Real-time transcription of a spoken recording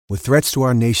With threats to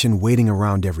our nation waiting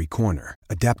around every corner,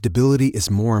 adaptability is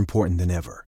more important than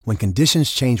ever. When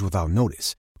conditions change without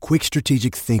notice, quick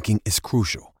strategic thinking is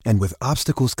crucial. And with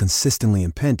obstacles consistently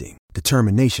impending,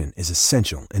 determination is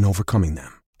essential in overcoming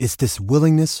them. It's this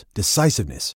willingness,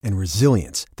 decisiveness, and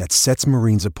resilience that sets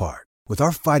Marines apart. With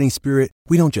our fighting spirit,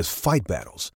 we don't just fight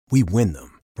battles, we win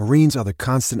them. Marines are the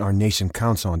constant our nation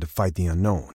counts on to fight the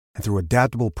unknown. And through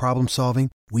adaptable problem solving,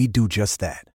 we do just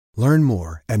that. Learn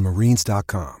more at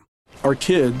marines.com. Our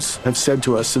kids have said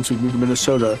to us since we moved to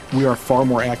Minnesota, we are far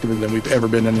more active than we've ever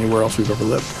been anywhere else we've ever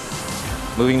lived.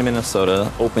 Moving to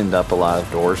Minnesota opened up a lot of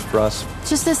doors for us.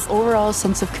 Just this overall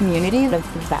sense of community, of the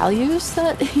values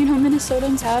that,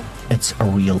 Minnesotans have. It's a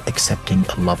real accepting,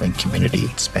 loving community,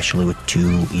 especially with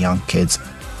 2 young kids.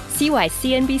 See why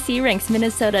CNBC ranks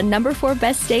Minnesota number 4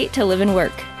 best state to live and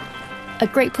work. A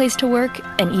great place to work,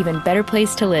 an even better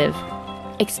place to live.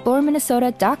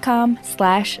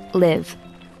 ExploreMinnesota.com/live.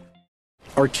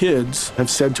 Our kids have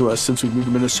said to us since we moved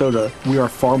to Minnesota, we are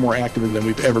far more active than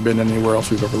we've ever been anywhere else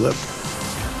we've ever lived.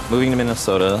 Moving to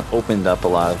Minnesota opened up a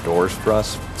lot of doors for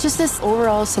us. Just this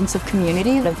overall sense of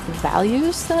community, of the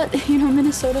values that,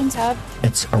 Minnesotans have.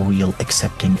 It's a real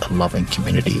accepting, loving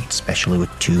community, especially with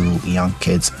 2 young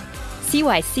kids. See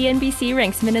why CNBC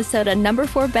ranks Minnesota number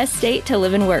 4 best state to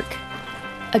live and work.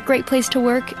 A great place to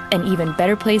work, an even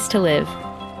better place to live.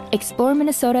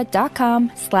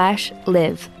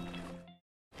 ExploreMinnesota.com/live.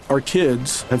 Our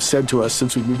kids have said to us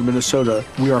since we moved to Minnesota,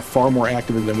 we are far more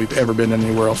active than we've ever been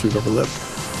anywhere else we've ever lived.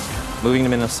 Moving to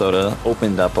Minnesota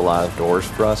opened up a lot of doors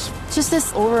for us. Just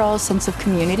this overall sense of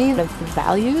community, of the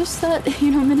values that,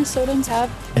 Minnesotans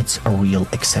have. It's a real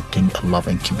accepting,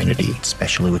 loving community,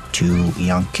 especially with 2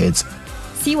 young kids.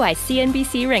 See why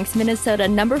CNBC ranks Minnesota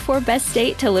number 4 best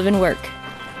state to live and work.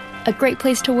 A great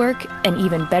place to work, an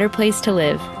even better place to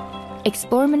live.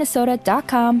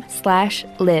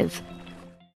 ExploreMinnesota.com/live.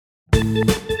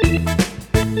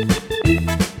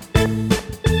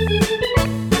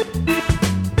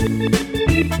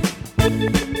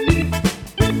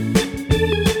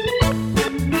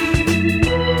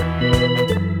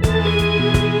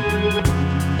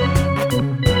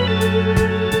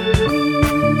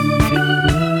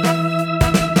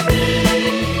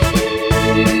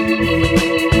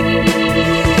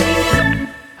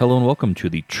 Hello and welcome to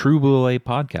the True Blue LA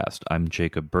podcast. I'm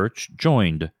Jacob Birch,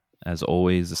 joined, as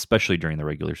always, especially during the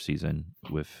regular season,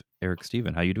 with Eric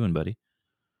Steven. How you doing, buddy?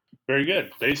 Very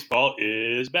good. Baseball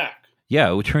is back.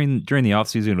 Yeah, during the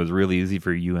offseason, it was really easy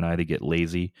for you and I to get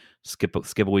lazy, skip a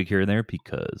week here and there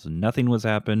because nothing was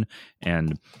happening.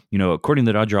 And, according to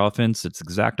the Dodger offense, it's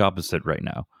exact opposite right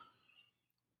now.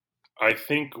 I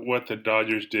think what the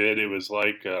Dodgers did, it was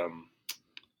like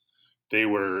they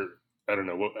were, I don't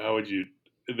know, how would you...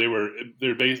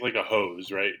 They're basically like a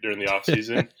hose, right, during the off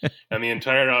season, and the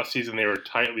entire off season they were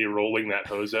tightly rolling that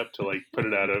hose up to put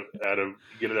it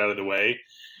get it out of the way,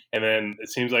 and then it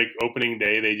seems like opening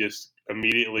day they just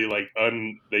immediately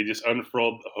they just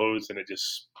unfurled the hose and it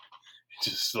just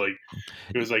just went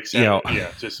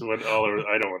all over.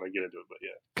 I don't want to get into it, but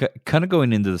yeah, kind of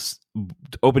going into this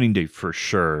opening day for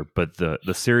sure, but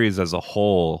the series as a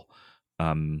whole.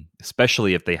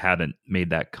 Especially if they hadn't made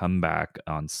that comeback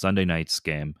on Sunday night's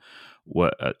game.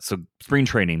 So spring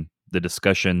training, the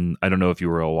discussion, I don't know if you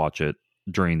were able to watch it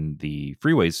during the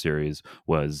Freeways series,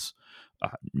 was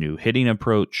new hitting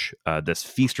approach, this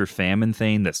feast or famine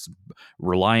thing that's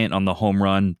reliant on the home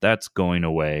run, that's going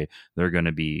away. They're going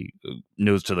to be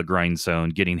nose to the grindstone,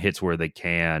 getting hits where they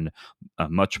can, a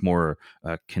much more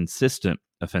consistent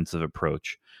offensive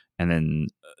approach. And then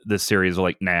this series are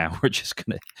like, nah, we're just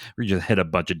hit a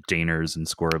bunch of dingers and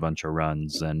score a bunch of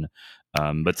runs, and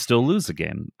but still lose the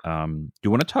game. Do you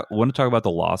want to talk about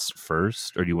the loss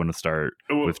first, or do you want to start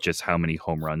with just how many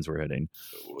home runs we're hitting?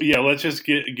 Yeah, let's just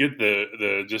get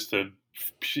the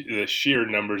sheer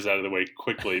numbers out of the way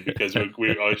quickly because we'll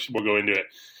go into it.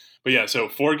 But yeah, so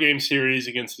 4-game series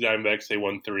against the Diamondbacks, they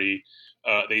won 3.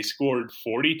 They scored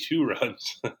 42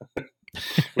 runs.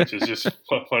 Which is just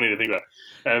funny to think about.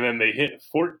 And then they hit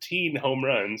 14 home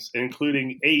runs,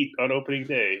 including 8 on opening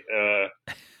day,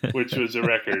 which was a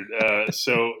record.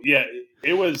 So yeah,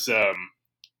 it was a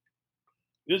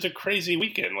crazy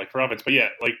weekend, for offense. But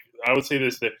yeah, I would say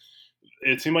this, that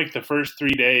it seemed like the first 3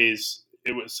 days,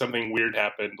 it was something weird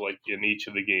happened, in each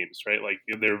of the games, right?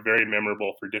 They're very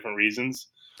memorable for different reasons.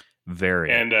 Very.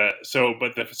 And for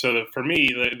me,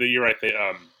 you're right.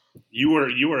 You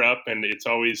were up, and it's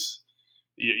always.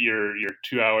 You're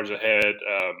 2 hours ahead.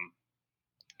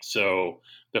 So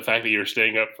the fact that you're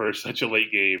staying up for such a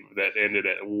late game that ended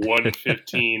at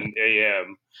 1:15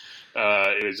 a.m.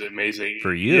 It was amazing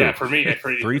for you. Yeah, for me.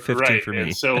 3:15 right. for me.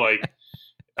 And so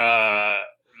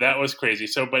that was crazy.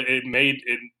 So, but it made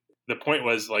it. The point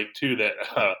was like too that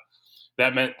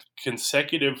that meant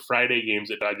consecutive Friday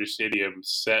games at Dodger Stadium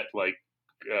set like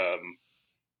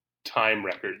time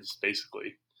records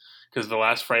basically. Because the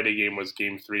last Friday game was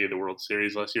Game 3 of the World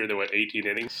Series last year. They went 18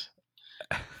 innings.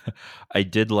 I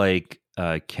did like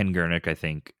Ken Gernick, I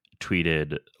think,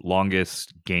 tweeted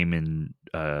longest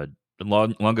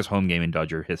home game in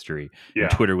Dodger history. Yeah.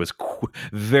 And Twitter was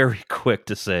very quick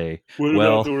to say, What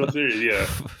about the World Series? Yeah.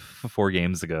 4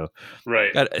 games ago.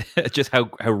 Right. Just how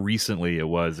recently it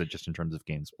was, just in terms of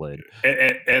games played.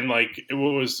 And like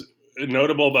what was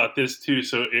notable about this too,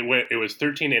 so it was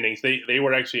 13 innings. They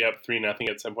were actually up 3-0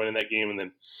 at some point in that game, and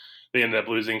then they ended up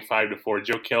losing 5-4.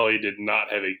 Joe Kelly did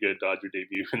not have a good Dodger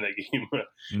debut in that game.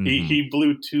 Mm-hmm. He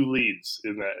blew 2 leads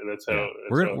in that. That's how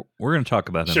we're gonna talk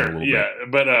about him a little bit.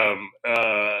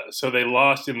 But so they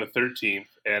lost in the 13th,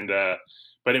 and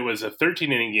but it was a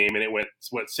 13-inning game, and it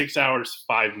went 6 hours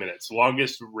 5 minutes,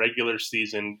 longest regular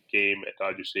season game at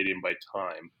Dodger Stadium by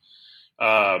time.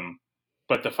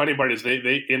 But the funny part is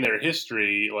they in their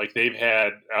history, like they've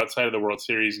had outside of the World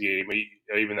Series game,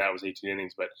 even that was 18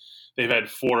 innings, but they've had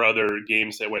 4 other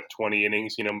games that went 20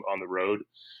 innings, on the road.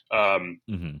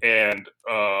 And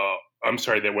I'm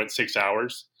sorry, that went 6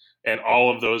 hours, and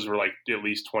all of those were like at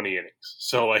least 20 innings.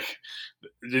 So like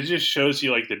it just shows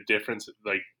you like the difference,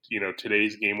 like,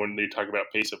 today's game when they talk about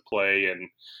pace of play and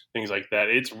things like that.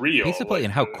 It's real. Pace of play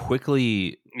and how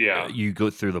quickly you go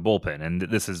through the bullpen. And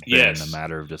this has been a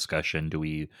matter of discussion. Do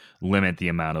we limit the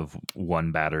amount of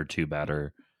 1 batter, 2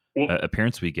 batter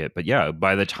appearance we get? But yeah,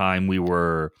 by the time we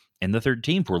were in the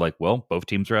 13th, we're like, well, both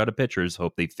teams are out of pitchers.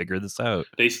 Hope they figure this out.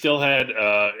 They still had,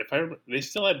 they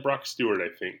still had Brock Stewart, I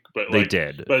think, but they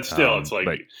did. But still, it's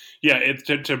like, it's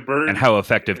to burn. And how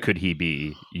effective could he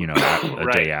be? A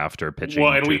day after pitching.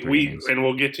 Well, and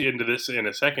we'll get into this in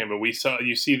a second. But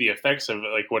you see the effects of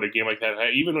like what a game like that.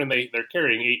 Even when they're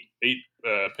carrying eight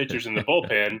pitchers in the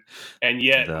bullpen, and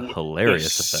yet the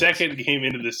hilarious the second game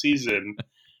into the season,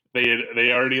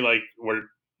 they already like were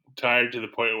tired to the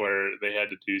point where they had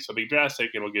to do something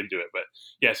drastic, and we'll get into it. But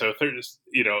yeah, so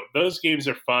those games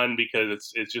are fun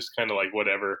because it's just kind of like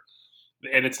whatever,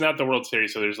 and it's not the World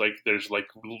Series, so there's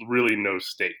really no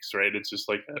stakes, right? It's just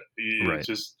like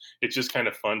it's just kind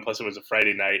of fun. Plus, it was a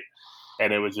Friday night,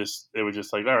 and it was just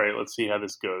like, all right, let's see how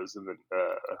this goes, and then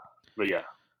but yeah.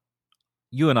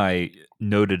 You and I,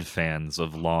 noted fans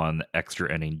of long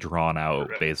extra inning drawn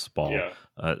out baseball. Yeah.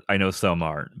 I know some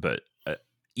aren't, but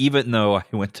even though I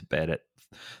went to bed at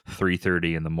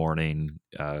 3:30 in the morning,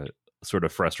 sort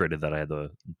of frustrated that I had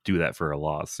to do that for a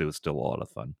loss, it was still a lot of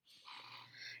fun.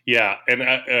 Yeah, and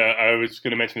I was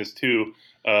going to mention this too.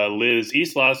 Liz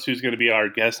Eastloss, who's going to be our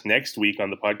guest next week on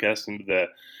the podcast, and the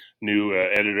new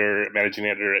managing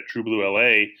editor at True Blue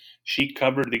LA, she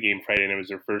covered the game Friday, and it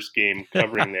was her first game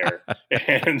covering there.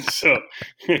 And so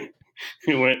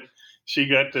she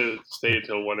got to stay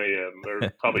until 1 a.m.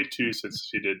 or probably 2 since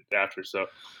she did after. So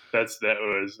that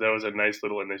was a nice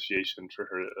little initiation for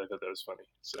her. I thought that was funny.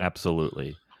 So.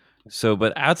 Absolutely. So,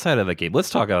 but outside of the game, let's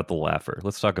talk about the laugher.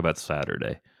 Let's talk about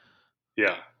Saturday.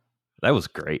 Yeah. That was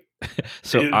great.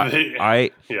 So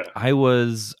I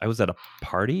was at a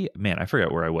party. Man, I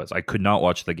forgot where I was. I could not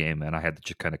watch the game, and I had to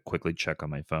just kind of quickly check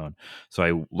on my phone. So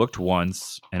I looked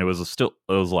once, and it was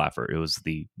laugher. It was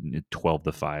the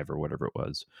 12-5 or whatever it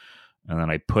was, and then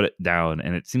I put it down,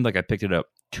 and it seemed like I picked it up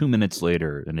 2 minutes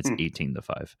later, and it's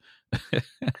 18-5.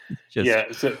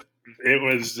 Yeah, so it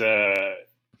was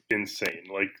insane.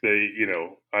 Like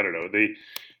I don't know.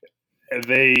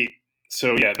 They.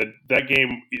 So yeah, that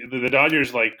game, the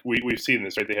Dodgers, like we've seen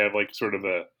this, right? They have like sort of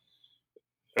a,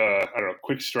 I don't know,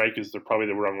 quick strike is probably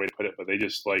the wrong way to put it, but they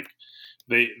just like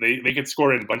they could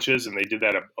score in bunches, and they did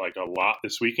that like a lot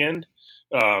this weekend.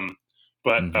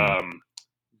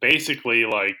 Basically,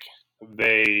 like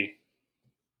they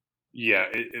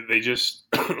just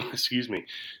excuse me,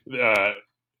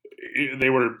 they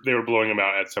were blowing them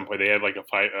out at some point. They had like a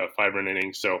 5-run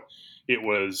inning, so it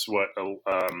was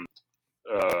 11-2.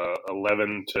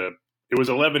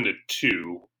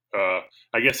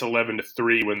 I guess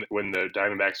 11-3 when the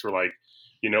Diamondbacks were like,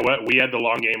 you know what, we had the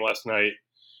long game last night.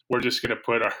 We're just going to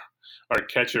put our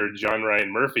catcher John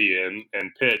Ryan Murphy in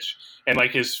and pitch, and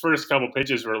like his first couple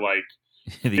pitches were like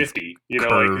 50,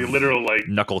 like literal like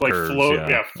knuckle like curves,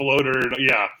 floater, and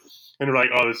they're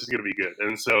like, oh, this is going to be good.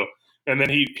 And so, and then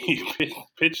he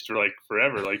pitched for like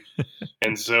forever, like,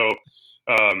 and so.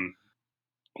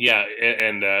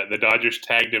 The Dodgers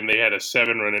tagged him. They had a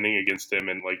 7-run inning against him,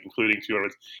 and like including 2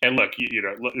 runs. And look,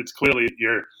 it's clearly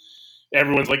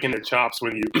everyone's licking their chops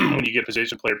when you get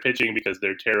position player pitching because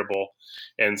they're terrible.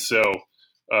 And so,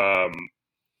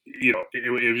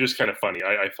 it was just kind of funny.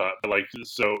 I thought, but like,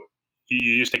 so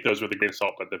you just take those with a grain of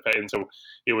salt. But and so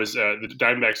it was the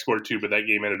Diamondbacks scored 2, but that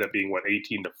game ended up being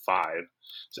 18-5.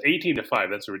 So 18-5,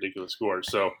 that's a ridiculous score.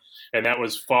 So, and that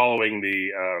was following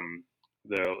the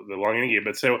long inning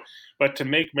game. But to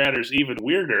make matters even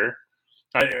weirder,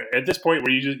 at this point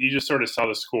where you just sort of saw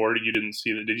the score, you didn't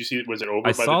see it. Did you see it? Was it over?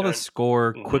 I saw the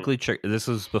score. Quickly check. This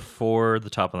was before the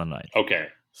top of the ninth. Okay.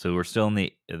 So we're still in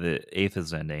the eighth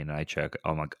is ending, and I check.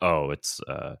 I'm like, oh, it's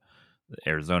the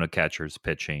Arizona catcher's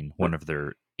pitching. One of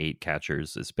their 8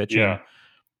 catchers is pitching. Yeah.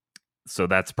 So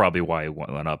that's probably why it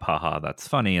went up. Haha, that's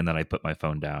funny. And then I put my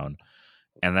phone down,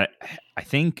 and I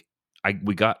think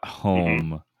we got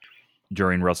home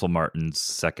during Russell Martin's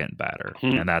second batter,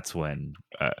 and that's when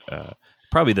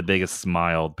probably the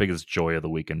biggest joy of the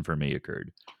weekend for me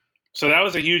occurred. So that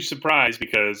was a huge surprise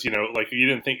because, you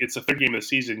didn't think it's the third game of the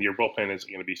season. Your bullpen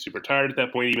isn't going to be super tired at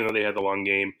that point, even though they had the long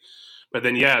game. But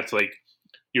then, it's like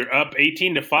you're up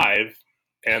 18-5,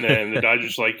 and then the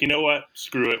Dodgers are like, you know what?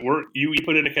 Screw it. You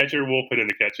put in a catcher, we'll put in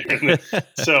a catcher.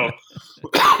 So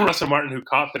Russell Martin, who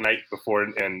caught the night before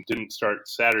and didn't start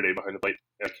Saturday behind the plate,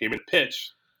 came in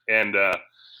pitch. And,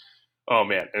 oh,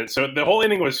 man. And so the whole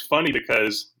inning was funny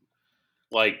because,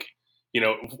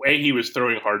 he was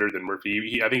throwing harder than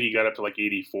Murphy. I think he got up to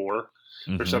 84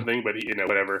 or something, but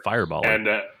whatever. Fireball. And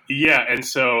and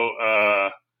so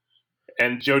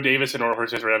and Joe Davis and Orel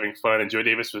Hershiser were having fun, and Joe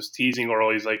Davis was teasing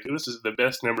Orel. He's like, "This is the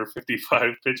best number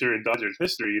 55 pitcher in Dodgers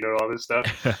history," all this stuff.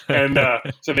 And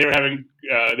so they were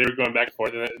going back and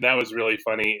forth, and that was really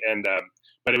funny. And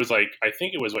but it was I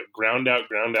think it was ground out,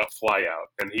 fly out,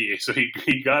 and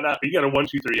he got out. He got a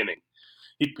 1-2-3 inning.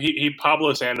 He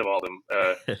Pablo Sandoval'd him,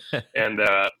 and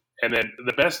then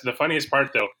the funniest part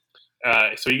though,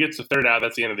 so he gets the third out.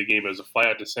 That's the end of the game. It was a fly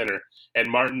out to center, and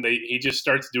Martin he just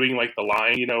starts doing the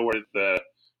line, where the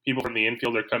people from the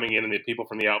infield are coming in and the people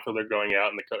from the outfield are going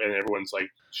out, and everyone's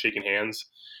shaking hands,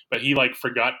 but he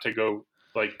forgot to go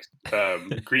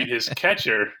greet his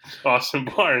catcher, Austin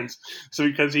Barnes. So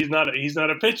because he's not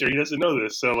a pitcher, he doesn't know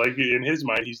this. So in his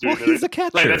mind, he's doing. He's a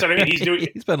catcher. Right, that's what I mean. He's doing.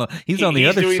 he's on the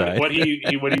other doing side. What he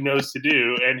knows to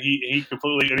do, and he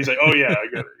completely. And he's like, oh yeah,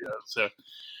 I got it. Yeah. So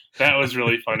that was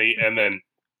really funny. And then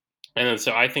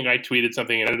so I think I tweeted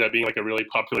something and ended up being a really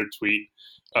popular tweet.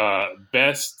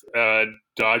 Best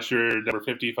Dodger number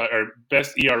 55 or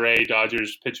best ERA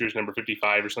Dodgers pitchers number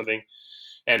 55 or something.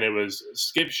 And it was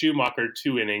Skip Schumacher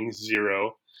 2 innings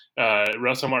 0,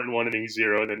 Russell Martin 1 inning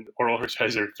 0, and then Orel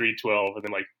Hershiser 312, and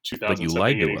then 2,000. But you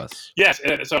lied innings. To us. Yes,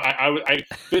 so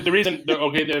the reason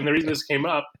the reason this came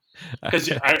up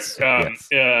because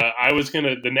I was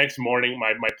gonna the next morning.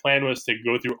 My plan was to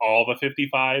go through all the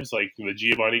 55s, the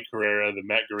Giovanni Carrera, the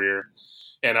Matt Greer,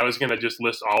 and I was gonna just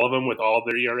list all of them with all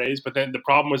their ERAs. But then the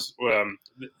problem was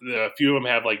a few of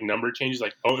them have number changes,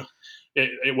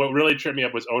 what really tripped me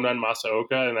up was Onan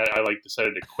Masaoka, and I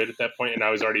decided to quit at that point, and I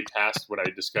was already past what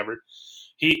I discovered.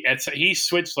 He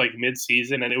switched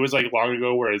mid-season, and it was long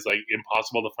ago where it's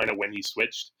impossible to find out when he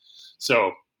switched.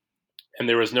 So, and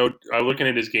there was looking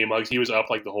at his game logs, he was up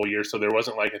the whole year, so there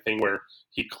wasn't a thing where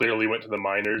he clearly went to the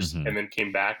minors and then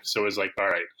came back. So it was all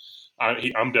right,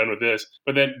 I'm done with this.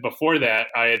 But then before that,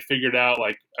 I had figured out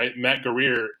Matt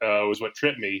Greer was what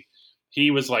tripped me.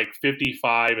 He was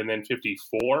 55 and then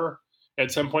 54. At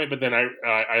some point, but then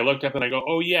I looked up and I go,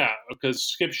 oh yeah, because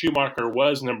Skip Schumacher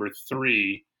was number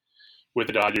 3 with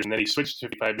the Dodgers, and then he switched to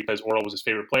 55 because Orel was his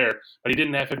favorite player, but he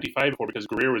didn't have 55 before because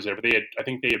Greer was there. But I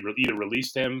think they had either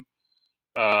released him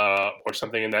or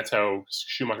something, and that's how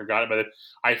Schumacher got it. But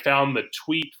I found the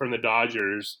tweet from the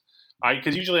Dodgers,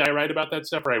 because usually I write about that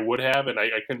stuff, or I would have, and I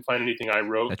couldn't find anything I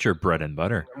wrote. That's your bread and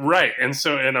butter, right? And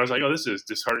I was like, oh, this is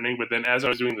disheartening. But then as I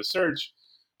was doing the search,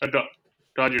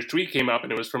 Dodgers tweet came up,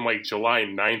 and it was from July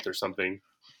 9th or something,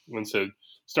 and said,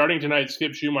 starting tonight,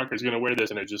 Skip Schumacher is going to wear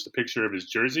this, and it's just a picture of his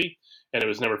jersey, and it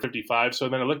was number 55. So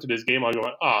then I looked at his game, I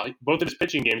go, both of his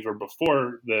pitching games were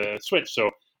before the switch. So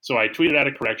I tweeted out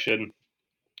a correction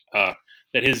that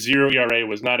his 0 ERA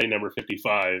was not a number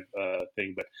 55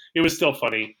 thing, but it was still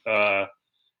funny.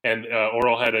 And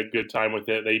Orel had a good time with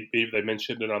it. They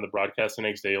mentioned it on the broadcast the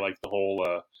next day, the whole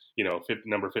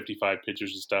number 55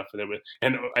 pitchers and stuff.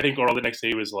 And I think Orel the next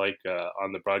day was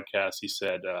on the broadcast, he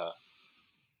said,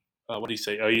 what did he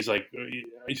say? Oh, he said,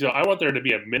 I want there to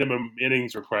be a minimum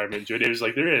innings requirement. Joe Davis was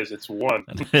like, there is, it's 1.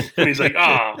 And he's like,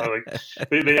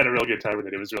 they had a real good time with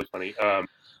it. It was really funny.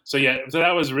 So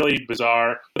that was really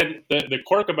bizarre. But the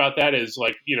quirk about that is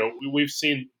we've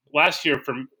seen last year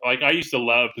from I used to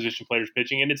love position players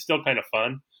pitching, and it's still kind of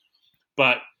fun.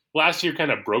 But last year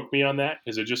kind of broke me on that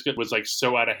because it just was like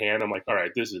so out of hand. I'm like, all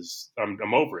right,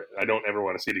 I'm over it. I don't ever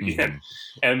want to see it again.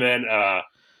 And then,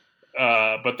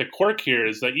 but the quirk here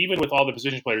is that even with all the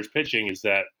position players pitching, is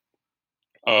that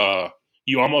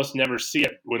you almost never see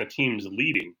it when a team's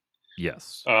leading.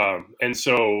 Yes. And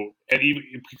so, and even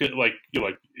like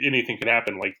anything could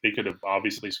happen. Like they could have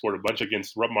obviously scored a bunch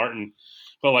against Martin,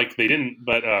 but like they didn't.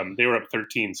 But they were up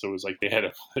 13, so it was like they had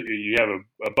you have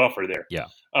a buffer there. Yeah.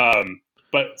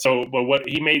 But what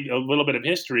he made a little bit of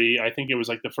history. I think it was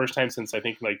like the first time since I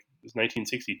think like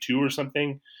 1962 or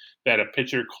something that a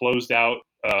pitcher closed out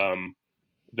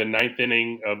the ninth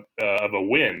inning of a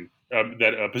win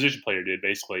that a position player did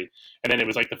basically, and then it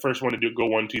was like the first one to go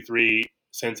 1-2-3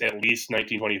 since at least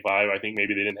 1925. I think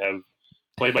maybe they didn't have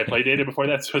play-by-play data before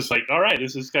that, so it's like, all right,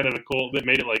 this is kind of a cool. That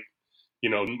made it like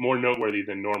more noteworthy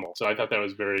than normal. So I thought that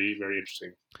was very, very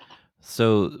interesting.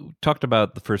 So talked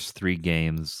about the first 3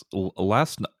 games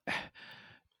last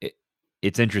night.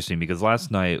 It's interesting because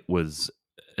last night was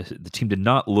the team did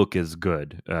not look as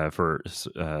good for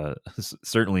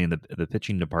certainly in the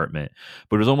pitching department,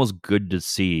 but it was almost good to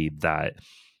see that,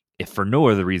 if for no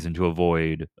other reason, to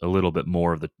avoid a little bit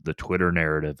more of the Twitter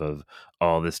narrative of,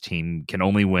 oh, this team can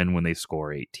only win when they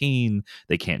score 18.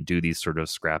 They can't do these sort of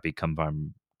scrappy come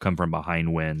from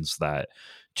behind wins that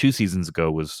 2 seasons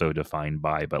ago was so defined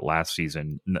by, but last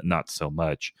season not so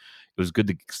much. It was good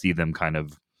to see them kind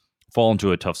of fall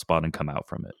into a tough spot and come out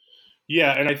from it.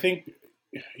 Yeah, and I think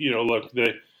look,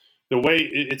 the way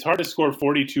it's hard to score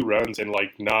 42 runs and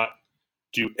like not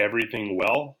do everything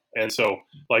well. And so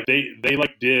like they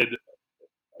like did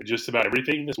just about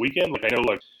everything this weekend. Like I know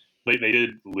like they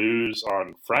did lose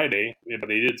on Friday, but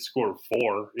they did score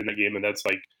 4 in the game, and that's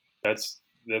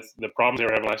the problems they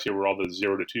were having last year were all the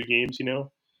 0-2 games,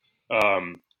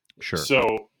 Sure.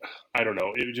 So I don't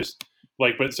know. It was just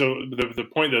like, but so the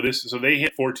point though, so they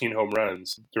hit 14 home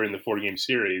runs during the 4-game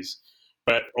series,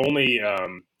 but only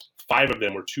 5 of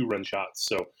them were 2-run shots.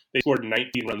 So they scored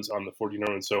 19 runs on the 14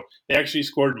 runs. So they actually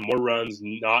scored more runs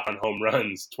not on home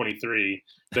runs, 23,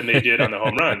 than they did on the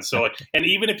home runs. So like, and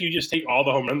even if you just take all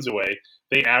the home runs away,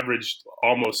 they averaged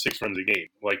almost 6 runs a game.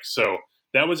 Like, so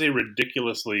that was a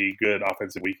ridiculously good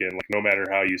offensive weekend. Like, no matter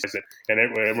how you say it, and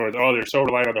everyone, they're so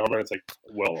reliant on the home run. It's like,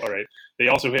 well, all right. They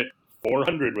also hit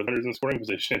 400 with runners in scoring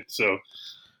position. So,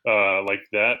 like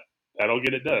that'll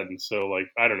get it done. So, like,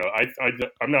 I don't know.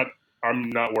 I'm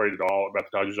not worried at all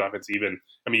about the Dodgers offense. Even,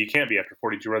 I mean, you can't be after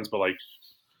 42 runs, but like,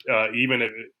 even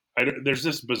if there's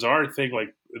this bizarre thing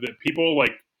like that people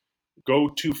like go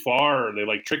too far, or they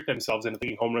like trick themselves into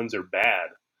thinking home runs are bad,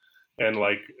 and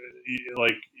like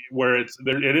where it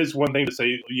is one thing to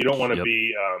say you don't want to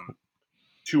be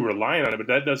too reliant on it, but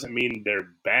that doesn't mean they're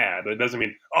bad. It doesn't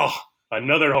mean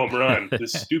another home run,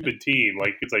 this stupid team.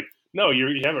 Like, it's like, no, you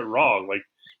have it wrong. Like,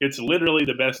 it's literally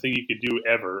the best thing you could do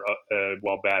ever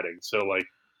while batting. So, like,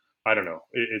 I don't know.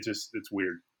 It's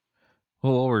weird.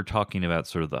 Well, while we're talking about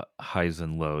sort of the highs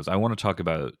and lows, I want to talk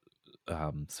about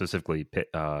specifically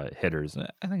hitters.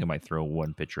 I think I might throw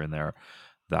one pitcher in there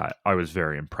that I was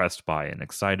very impressed by and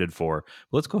excited for.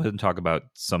 But let's go ahead and talk about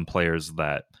some players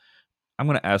that I'm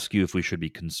going to ask you if we should be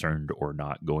concerned or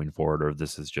not going forward, or if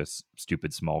this is just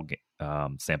stupid small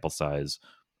sample size,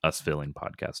 us filling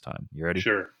podcast time. You ready?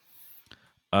 Sure.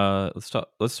 Let's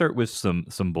start with some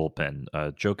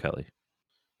bullpen. Joe Kelly.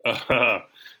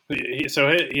 He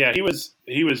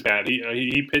was bad.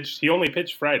 He only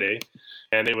pitched Friday,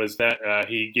 and it was that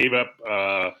he gave up.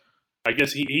 I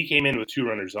guess he came in with 2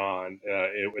 runners on.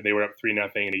 They were up 3-0,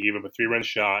 and he gave up a 3-run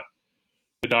shot.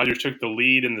 The Dodgers took the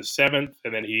lead in the 7th,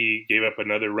 and then he gave up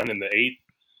another run in the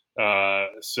 8th.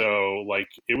 So like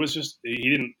it was just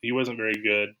he wasn't very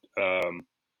good.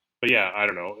 But yeah, I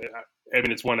don't know. I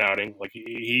mean, it's one outing. Like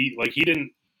he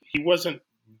wasn't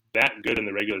that good in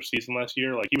the regular season last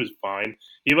year. Like, he was fine.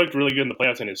 He looked really good in the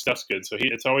playoffs, and his stuff's good. So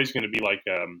it's always going to be like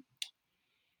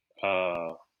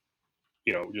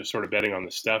just sort of betting on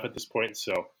the stuff at this point.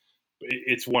 So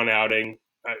it's one outing.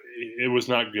 It was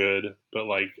not good, but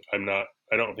like I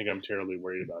don't think I'm terribly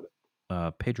worried about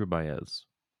it. Pedro Baez.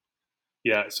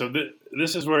 Yeah, so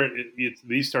this is where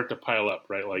these start to pile up,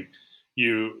 right? Like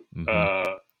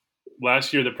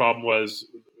last year the problem was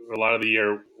a lot of the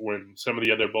year when some of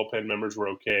the other bullpen members were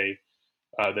okay,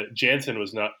 that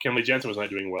Kenley Jansen was not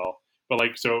doing well. But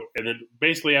like, so, and then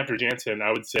basically after Jansen,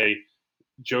 I would say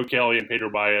Joe Kelly and Pedro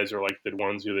Baez are like the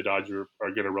ones who the Dodgers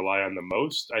are going to rely on the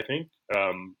most, I think,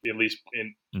 at least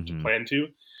to plan to.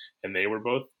 And they were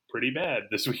both pretty bad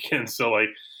this weekend. So like,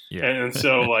 and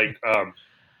so like,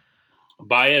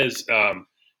 Baez,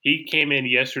 he came in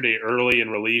yesterday early in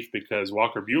relief because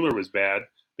Walker Buehler was bad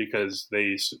because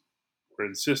they or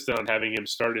insisted on having him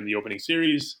start in the opening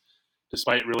series,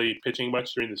 despite really pitching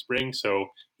much during the spring. So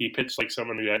he pitched like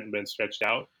someone who hadn't been stretched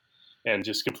out and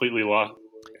just completely lost.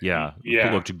 Yeah. He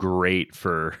looked great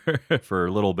for for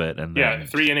a little bit, and then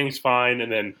 3 innings fine,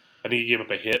 and then I think he gave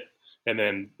up a hit, and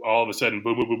then all of a sudden,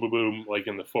 boom, boom, boom, boom, boom, like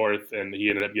in the 4th, and he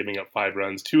ended up giving up 5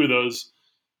 runs. 2 of those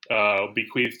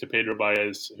bequeathed to Pedro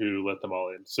Baez, who let them all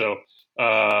in. So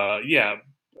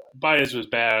Baez was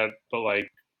bad, but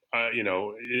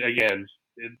again,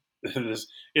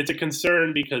 it's a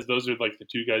concern because those are like the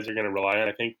 2 guys they're going to rely on,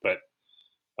 I think, but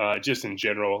just in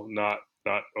general, not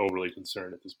overly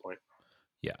concerned at this point.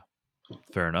 Yeah,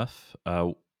 fair enough.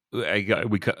 Walker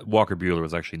Buehler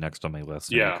was actually next on my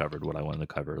list. And we covered what I wanted to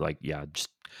cover. Just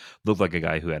looked like a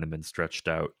guy who hadn't been stretched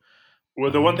out.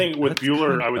 Well, the one thing with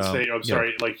Buehler, I would say,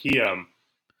 sorry, like he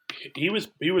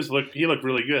looked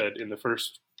really good in the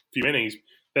first few innings.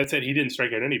 That said, he didn't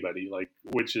strike out anybody,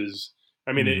 which is,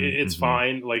 I mean, it's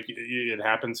fine. Like it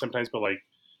happens sometimes, but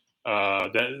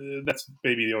that's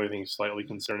maybe the only thing slightly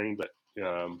concerning. But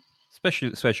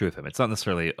especially with him, it's not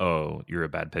necessarily you're a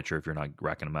bad pitcher if you're not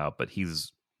racking him out, but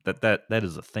he's that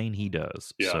is a thing he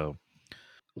does. Yeah. So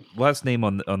last name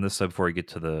on this side before I get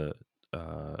to the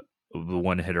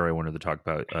one hitter I wanted to talk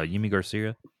about, Yimi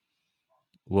Garcia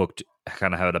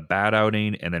kind of had a bad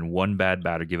outing, and then one bad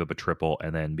batter gave up a triple,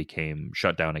 and then became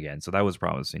shut down again. So that was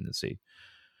promising to see.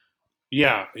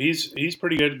 Yeah, he's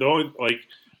pretty good. The only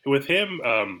with him,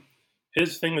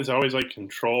 his thing is always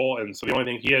control, and so the only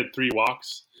thing, he had 3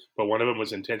 walks, but one of them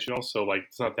was intentional, so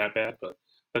it's not that bad. But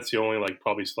that's the only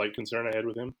probably slight concern I had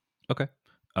with him. Okay.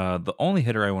 The only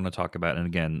hitter I want to talk about, and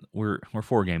again, we're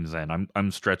 4 games in.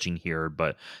 I'm stretching here,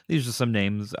 but these are some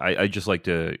names I just like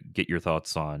to get your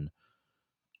thoughts on.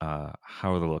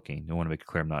 How they're looking. I want to make it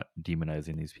clear I'm not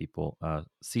demonizing these people.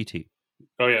 CT.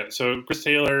 Oh yeah. So Chris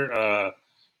Taylor,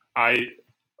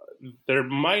 there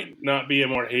might not be a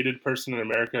more hated person in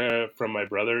America from my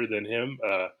brother than him.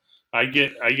 I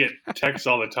get texts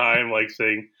all the time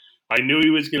saying, I knew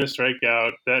he was going to strike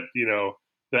out. That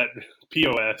that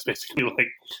POS basically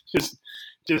just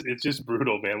it's just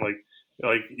brutal, man.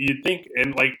 Like you'd think,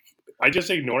 and I just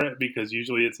ignore it because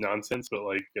usually it's nonsense, but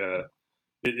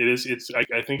it is.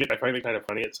 I find it kind of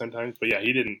funny at sometimes. But yeah,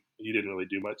 he didn't really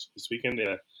do much this weekend.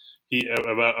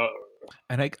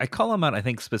 And I call him out, I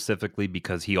think, specifically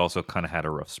because he also kind of had a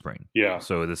rough spring. Yeah.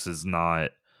 So this is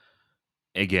not,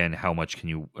 again, how much can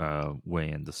you weigh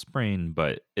in the spring,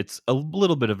 but it's a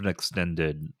little bit of an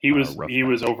extended. He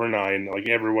was over 9.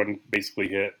 Everyone basically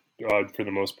hit for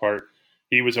the most part.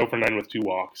 He was over 9 with 2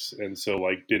 walks, and so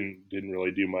didn't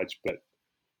really do much. But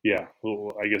yeah,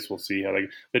 I guess we'll see how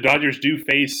the Dodgers do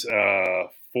face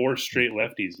 4 straight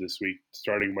lefties this week,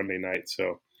 starting Monday night.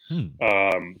 So.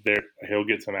 He'll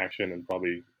get some action and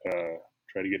probably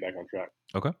try to get back on track.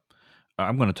 Okay,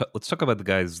 let's talk about the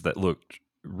guys that looked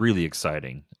really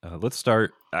exciting. Let's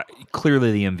start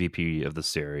clearly the MVP of the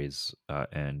series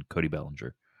and Cody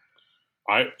Bellinger.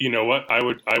 You know what, I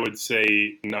would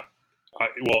say not.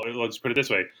 Well, let's put it this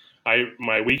way.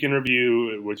 My weekend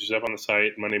review, which is up on the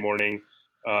site Monday morning.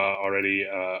 Already,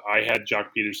 I had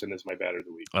Jock Peterson as my batter of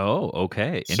the week. Oh,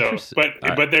 okay. So,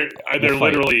 but they're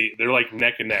literally they're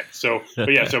neck and neck. So,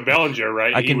 but yeah, so Bellinger,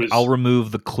 right? I'll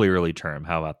remove the clearly term.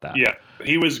 How about that? Yeah,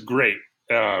 he was great.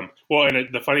 Well,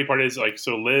 and the funny part is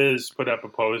so Liz put up a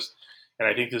post, and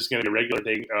I think this is going to be a regular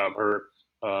thing. Her,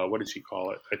 what did she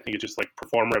call it? I think it's just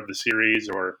performer of the series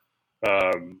or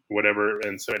whatever,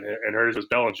 and hers was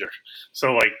Bellinger.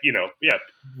 So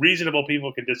reasonable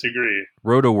people can disagree.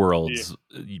 Roto Worlds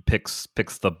picks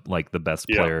the the best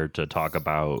player to talk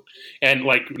about, and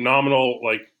nominal.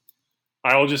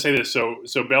 I will just say this: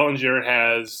 so Bellinger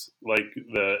has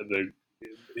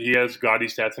he has gaudy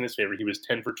stats in his favor. He was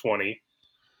 10 for 20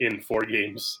 in 4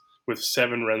 games with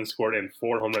 7 runs scored and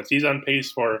 4 home runs. He's on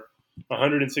pace for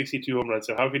 162 home runs.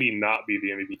 So how could he not be the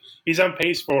MVP? He's on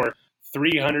pace for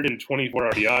 324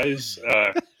 RBIs.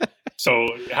 So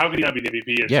how could he not be the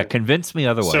MVP? Yeah, convince me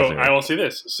otherwise. So I will say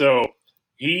this. So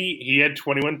he had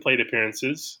 21 plate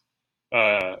appearances.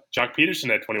 Jock Peterson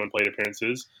had 21 plate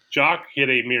appearances. Jock hit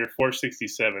a mere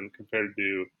 467 compared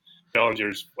to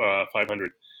Bellinger's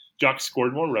 500. Jock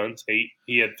scored more runs, 8.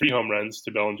 He had 3 home runs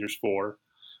to Bellinger's 4.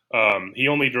 He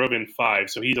only drove in 5,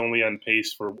 so he's only on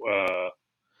pace for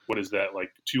what is that,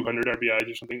 200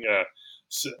 RBIs or something?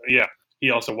 So, yeah. He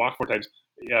also walked 4 times.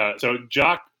 So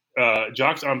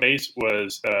Jock's on base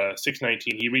was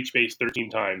 619. He reached base 13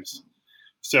 times.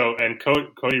 So and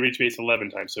Cody reached base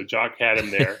 11 times. So Jock had him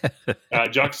there.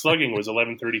 Jock's slugging was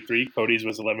 1133. Cody's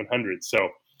was 1100. So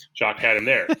Jock had him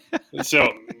there.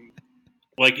 So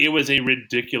it was a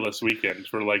ridiculous weekend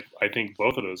for I think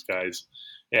both of those guys.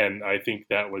 and I think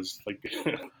that was like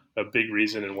a big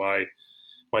reason and why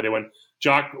they won.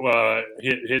 Jock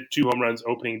hit 2 home runs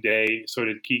opening day. So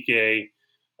did Kike.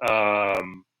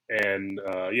 And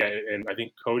I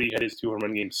think Cody had his 2 home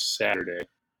run game Saturday.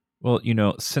 Well,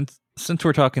 since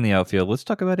we're talking the outfield, let's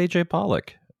talk about AJ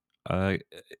Pollock.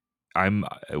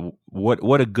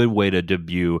 What a good way to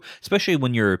debut, especially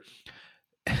when you're,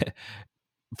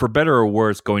 for better or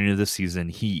worse, going into the season,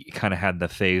 he kind of had the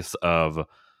face of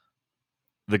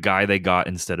the guy they got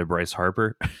instead of Bryce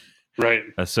Harper. Right.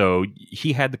 So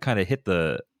he had to kind of hit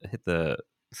the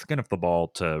skin of the ball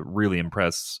to really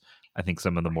impress, I think,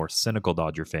 some of the more cynical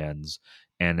Dodger fans.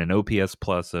 And an OPS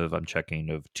plus of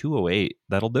 208,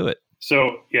 that'll do it.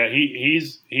 So yeah,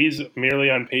 he's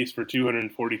merely on pace for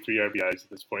 243 RBIs at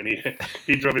this point.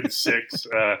 He drove in 6.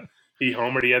 He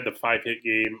homered. He had the 5-hit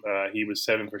game. He was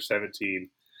 7 for 17.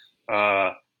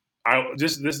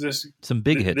 Some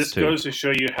big hits. This too. goes to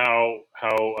show you how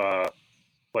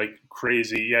like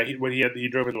crazy. Yeah, he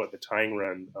drove in the tying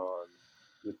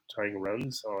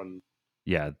runs on.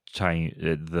 Yeah, tying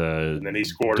the and then he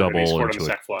scored. Double and he scored on into the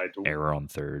sac fly. Error on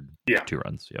third. Yeah, 2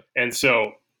 runs. Yep. And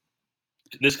so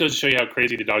this goes to show you how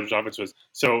crazy the Dodgers offense was.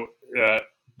 So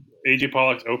AJ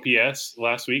Pollock's OPS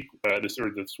last week, this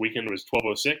weekend, was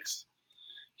 1206.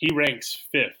 He ranks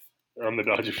 5th on the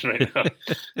Dodgers right now.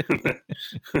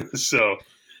 So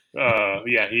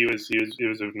it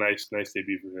was a nice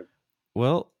debut for him.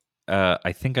 Well,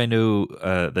 I think I know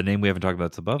the name we haven't talked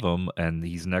about is above him, and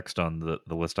he's next on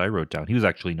the list I wrote down. He was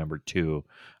actually number 2.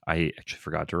 I actually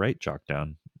forgot to write Jock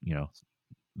down.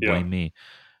 Blame me.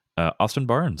 Austin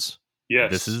Barnes.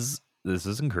 Yes, this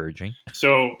is encouraging.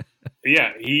 So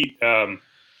yeah, he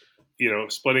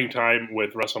splitting time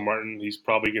with Russell Martin. He's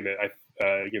probably gonna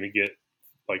get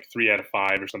like 3 out of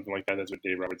 5 or something like that. That's what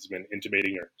Dave Roberts has been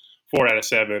intimating, or 4 out of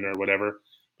 7 or whatever.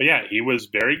 But yeah, he was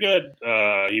very good.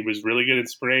 He was really good in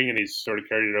spring, and he's sort of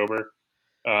carried it over.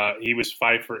 He was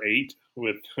 5 for 8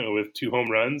 with 2 home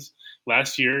runs.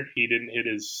 Last year, he didn't hit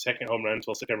his second home run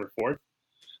until September 4th.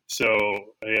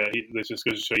 So this just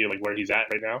goes to show you like where he's at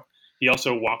right now. He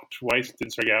also walked twice,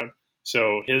 didn't strike out.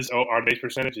 So his on base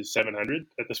percentage is 700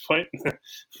 at this point.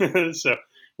 So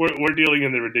we're dealing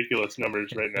in the ridiculous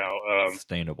numbers right now.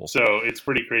 Sustainable. So it's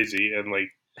pretty crazy, and like.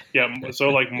 Yeah, so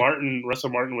like Russell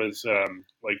Martin was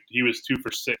he was 2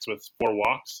 for 6 with 4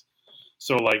 walks.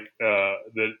 So like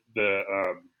the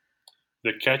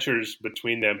catchers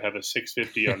between them have a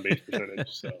 650 on base percentage.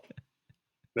 So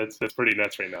that's pretty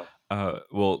nuts right now.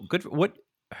 Well, good. What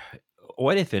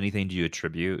if anything do you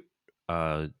attribute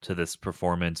to this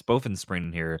performance, both in spring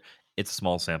and here? It's a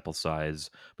small sample size,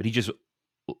 but he just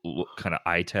kind of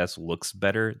eye test looks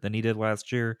better than he did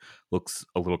last year, looks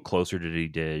a little closer to what he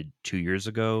did 2 years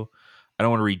ago. I don't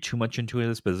want to read too much into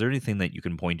this, but is there anything that you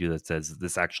can point to that says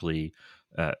this actually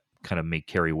kind of may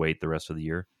carry weight the rest of the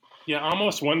year? Yeah, I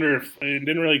almost wonder if it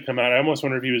didn't really come out. I almost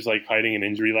wonder if he was like hiding an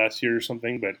injury last year or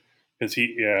something, but because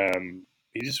he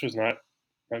just was not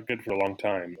good for a long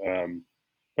time.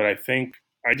 But I think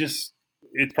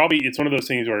it's one of those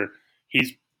things where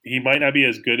he might not be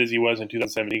as good as he was in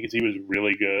 2017 because he was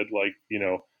really good. Like,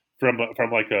 from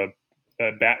like a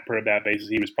bat per bat basis,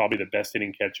 he was probably the best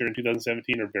hitting catcher in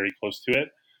 2017 or very close to it.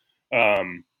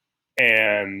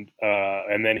 And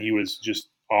then he was just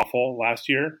awful last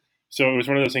year. So it was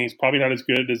one of those things, probably not as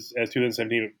good as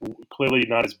 2017, clearly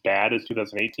not as bad as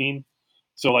 2018.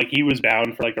 So like he was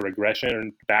bound for like a regression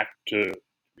and back to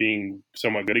being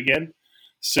somewhat good again.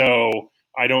 So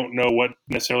I don't know what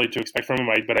necessarily to expect from him,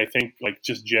 but I think like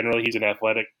just generally he's an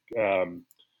athletic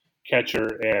catcher,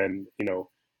 and he'll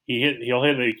hit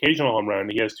the occasional home run.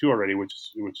 He has 2 already, which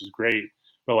is great.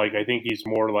 But like I think he's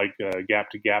more like a gap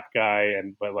to gap guy,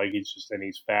 but like he's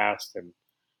fast and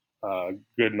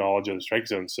good knowledge of the strike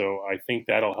zone. So I think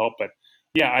that'll help. But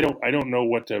yeah, I don't know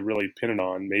what to really pin it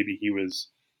on. Maybe he was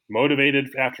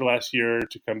motivated after last year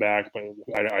to come back, but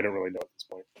I don't really know at this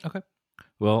point. Okay,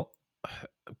 well.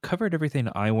 Covered everything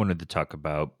I wanted to talk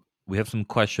about. We have some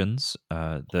questions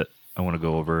that I want to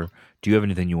go over. Do you have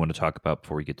anything you want to talk about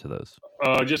before we get to those?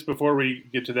 Just before we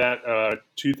get to that,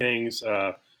 2 things.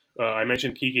 I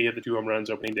mentioned Kike hit the 2 home runs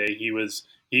opening day. He was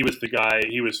the guy.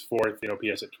 He was 4th in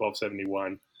OPS at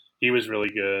 1271. He was really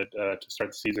good to start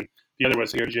the season. The other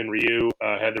was Hyunjin Ryu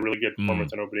had the really good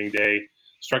performance on opening day.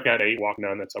 Struck out 8, walked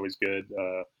 9. That's always good.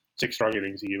 6 strong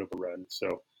innings. He gave up a run.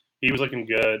 So. He was looking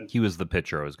good. He was the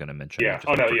pitcher I was going to mention. Yeah.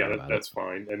 That's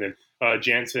fine. And then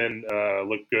Jansen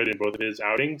looked good in both of his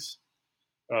outings,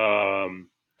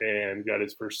 and got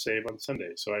his first save on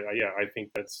Sunday. So I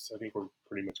think we're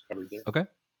pretty much covered there. Okay.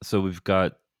 So we've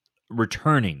got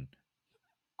returning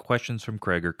questions from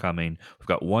Craig are coming. We've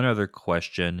got one other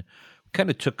question. kind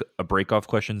of took a break off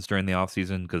questions during the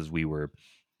offseason because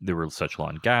there were such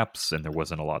long gaps and there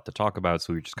wasn't a lot to talk about.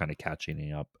 So we were just kind of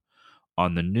catching up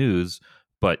on the news.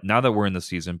 But now that we're in the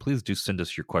season, please do send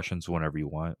us your questions whenever you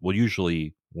want. Well,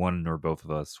 usually one or both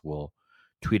of us will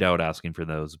tweet out asking for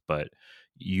those. But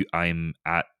I'm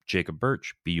at Jacob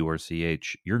Birch,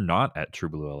 BURCH. You're not at True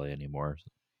Blue LA anymore.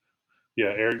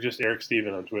 Yeah, Eric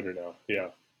Steven on Twitter now. Yeah.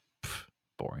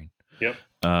 Boring. Yep.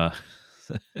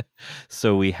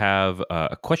 So we have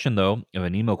a question, though, of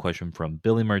an email question from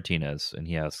Billy Martinez. And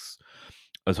he asks,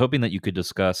 I was hoping that you could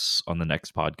discuss on the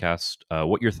next podcast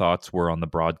what your thoughts were on the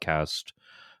broadcast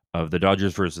of the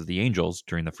Dodgers versus the Angels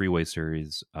during the Freeway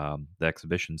Series, the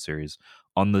exhibition series.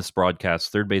 On this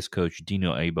broadcast, third base coach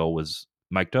Dino Abel was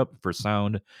mic'd up for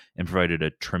sound and provided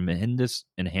a tremendous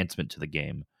enhancement to the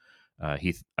game.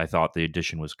 I thought the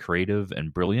addition was creative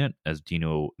and brilliant, as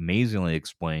Dino amazingly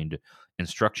explained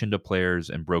instruction to players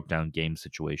and broke down game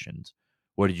situations.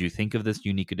 What did you think of this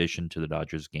unique addition to the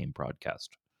Dodgers game broadcast?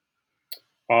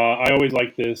 I always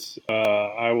like this.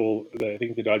 I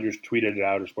think the Dodgers tweeted it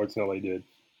out, or Sportsnet LA did.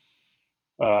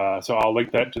 So I'll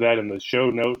link to that in the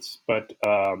show notes. But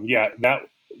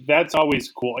that's always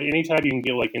cool. Anytime you can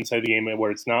get like inside the game where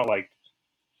it's not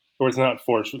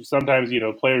forced. Sometimes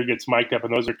player gets mic'd up,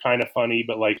 and those are kind of funny.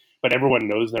 But everyone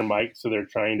knows they're mic'd, so they're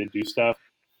trying to do stuff.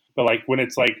 But like when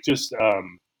it's like just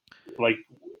like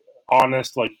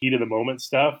honest, like heat of the moment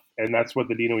stuff, and that's what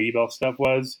the Dino Abel stuff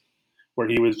was, where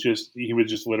he was just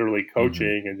literally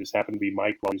coaching and just happened to be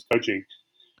mic'd while he was coaching.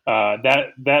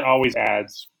 That always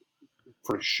adds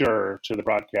for sure to the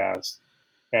broadcast,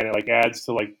 and it like adds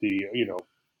to like the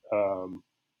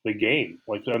the game,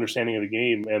 like the understanding of the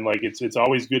game, and like it's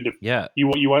always good to you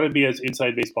want to be as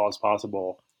inside baseball as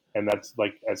possible, and that's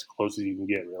like as close as you can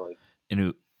get, really.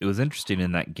 And it was interesting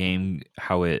in that game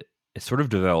how it sort of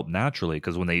developed naturally,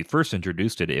 because when they first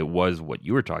introduced it, it was what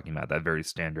you were talking about, that very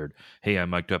standard, hey, I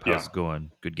mic'd up, how's it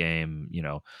going, good game,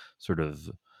 sort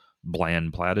of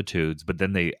bland platitudes. But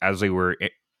then as they were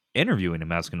interviewing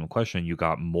him, asking him a question, you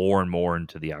got more and more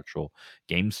into the actual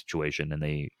game situation, and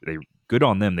they good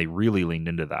on them, they really leaned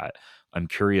into that. I'm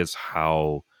curious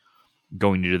how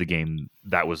going into the game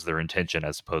that was their intention,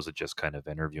 as opposed to just kind of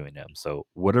interviewing him. So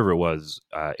whatever it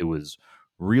was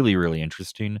really, really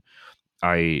interesting.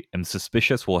 I am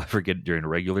suspicious we'll ever get during a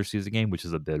regular season game, which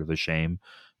is a bit of a shame.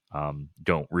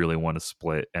 Don't really want to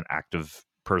split an active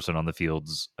person on the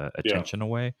field's attention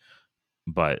away.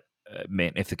 But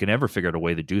man, if they can ever figure out a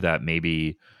way to do that,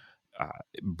 maybe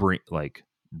bring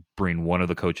one of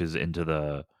the coaches into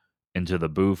the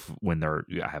booth when they're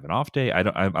have an off day.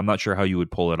 I'm not sure how you would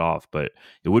pull it off, but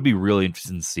it would be really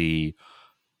interesting to see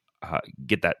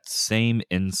get that same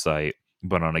insight,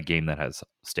 but on a game that has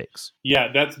stakes.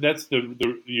 Yeah, that's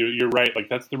you're right. Like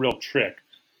that's the real trick,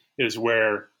 is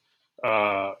where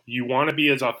you want to be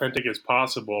as authentic as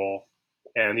possible,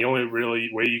 and the only really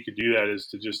way you could do that is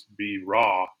to just be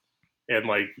raw, and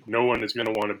like no one is going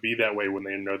to want to be that way when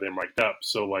they know they're mic'd up.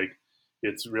 So like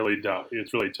it's really tough.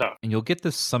 It's really tough. And you'll get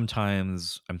this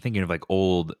sometimes. I'm thinking of like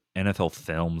old NFL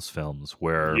films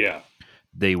where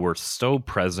they were so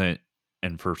present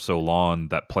and for so long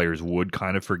that players would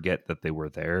kind of forget that they were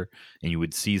there, and you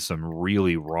would see some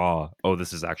really raw, oh,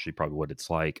 this is actually probably what it's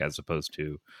like, as opposed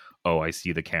to, oh, I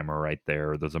see the camera right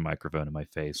there, there's a microphone in my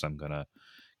face, I'm gonna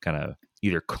kind of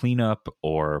either clean up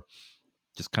or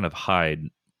just kind of hide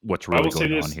what's really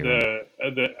going on here.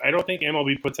 I don't think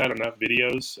MLB puts out enough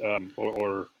videos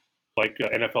or like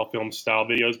NFL film style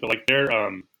videos, but like their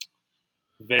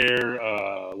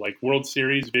like World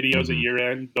Series videos at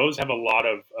year end, those have a lot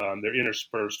of they're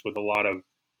interspersed with a lot of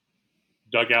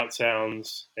dugout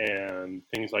sounds and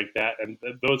things like that, and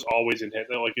those always and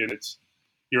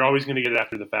you're always going to get it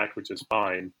after the fact, which is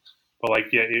fine, but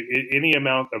like any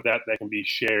amount of that can be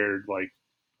shared like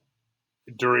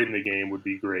during the game would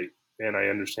be great, and I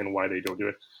understand why they don't do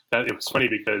it. It was funny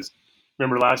because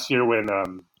remember last year when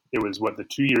it was the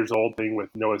 2 years old thing with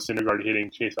Noah Syndergaard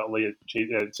hitting Chase Utley at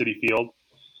Citi Field.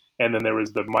 And then there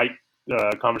was the mic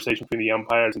conversation between the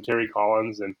umpires and Terry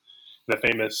Collins, and the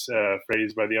famous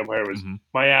phrase by the umpire was,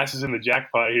 "My ass is in the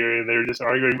jackpot here," and they were just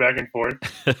arguing back and forth.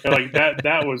 And like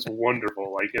that was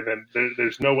wonderful. Like, and then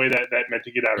there's no way that meant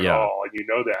to get out at all, and you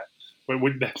know that. But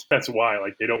that's why,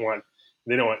 like, they don't want.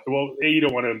 Well, you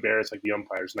don't want to embarrass like the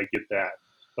umpires, and I get that.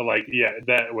 But like,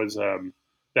 that was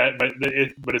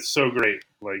but it's so great.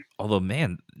 Like, although,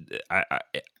 man,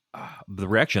 the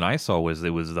reaction I saw was it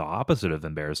was the opposite of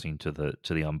embarrassing to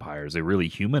the umpires. They really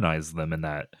humanized them in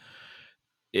that.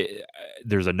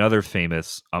 There's another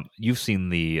famous. You've seen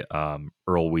the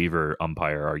Earl Weaver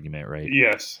umpire argument, right?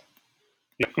 Yes.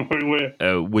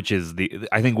 which is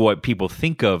I think what people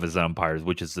think of as umpires,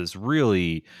 which is this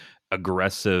really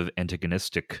aggressive,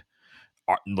 antagonistic,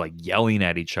 like yelling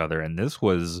at each other. And this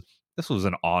was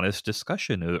an honest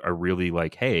discussion, a really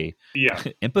like, hey,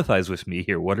 empathize with me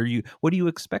here. What do you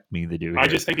expect me to do here? I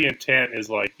just think the intent is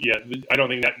like, I don't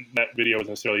think that video was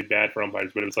necessarily bad for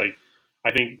umpires, but it's like,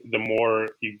 I think the more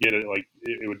you get it, like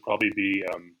it would probably be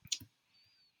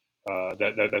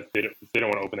that they don't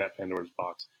want to open that Pandora's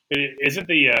box. Isn't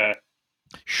the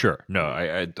Sure. No,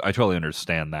 I totally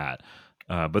understand that.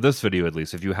 But this video, at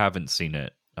least, if you haven't seen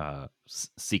it,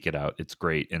 seek it out. It's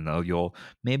great, and you'll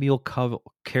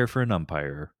care for an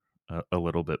umpire a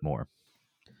little bit more,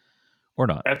 or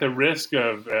not. At the risk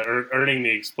of earning the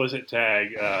explicit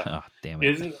tag, oh, damn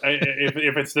it! Isn't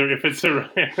if it's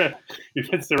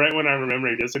the right one I'm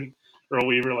remembering, doesn't Earl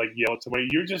Weaver like yell at somebody,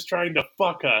 "You're just trying to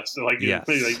fuck us"? Like, yes,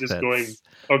 like just going,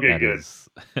 okay, good.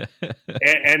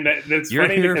 And that's you're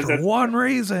funny here because for that's one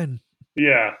reason.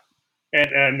 Yeah,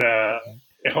 and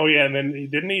oh yeah, and then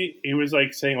he was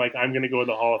like saying like, I'm gonna go to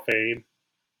the Hall of Fame,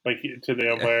 like to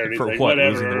the umpire, and he's for like, what,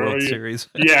 whatever. Losing the World Series?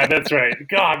 Yeah, that's right.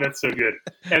 God, that's so good.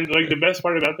 And like the best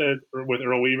part about that with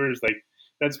Earl Weaver is like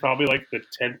that's probably like the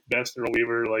 10th best Earl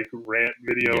Weaver like rant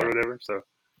video or whatever. So,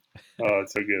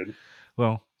 it's so good.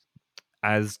 Well,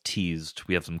 as teased,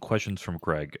 we have some questions from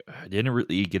Craig. I didn't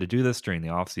really get to do this during the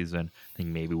off season. I think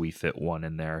maybe we fit one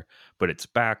in there, but it's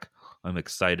back. I'm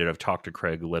excited. I've talked to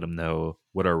Craig, let him know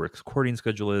what our recording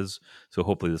schedule is. So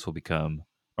hopefully this will become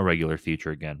a regular feature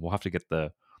again. We'll have to get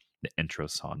the intro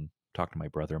song. Talk to my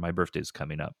brother. My birthday's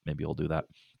coming up. Maybe we'll do that.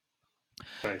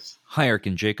 Nice. Hi, Eric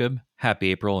and Jacob. Happy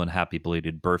April and happy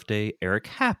belated birthday, Eric.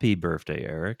 Happy birthday,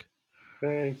 Eric.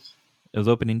 Thanks. It was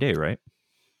opening day, right?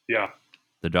 Yeah.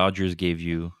 The Dodgers gave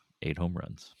you 8 home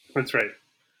runs. That's right.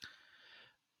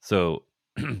 So,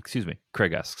 excuse me,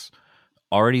 Craig asks,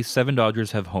 already 7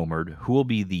 Dodgers have homered. Who will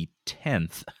be the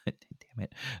 10th, damn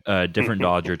it, different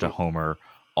Dodger to homer?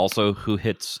 Also, who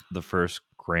hits the first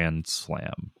grand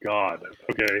slam? God,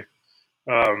 okay.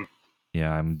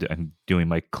 Yeah, I'm doing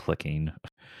my clicking.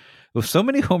 With so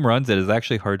many home runs, it is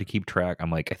actually hard to keep track.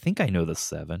 I'm like, I think I know the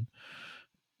 7.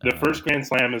 The first grand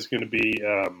slam is going to be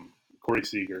Corey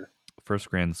Seager.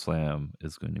 First grand slam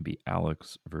is going to be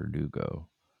Alex Verdugo,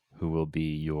 who will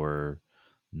be your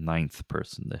 9th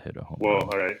person to hit a home run. Well,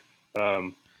 all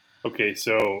right. Okay,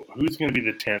 so who's going to be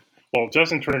the 10th? Well,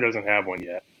 Justin Turner doesn't have one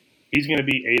yet. He's going to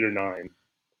be 8 or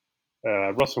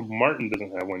 9. Russell Martin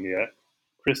doesn't have one yet.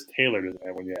 Chris Taylor doesn't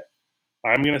have one yet.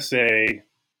 I'm going to say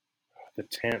the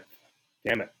 10th.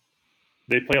 Damn it.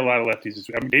 They play a lot of lefties.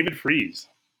 I mean, David Freese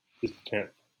is the 10th.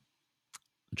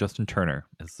 Justin Turner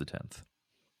is the 10th.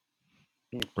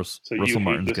 So Russell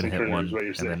Martin's going to hit Turner one,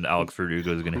 and then Alex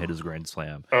Verdugo is going to hit his grand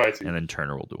slam, I see. And then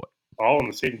Turner will do it. All in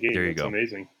the same game. There you That's go.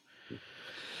 Amazing.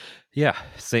 Yeah,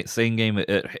 same game.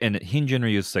 And Hyun-Jin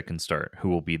Ryu's second start, who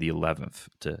will be the 11th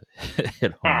to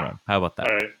hit home run. How about that?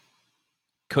 All right.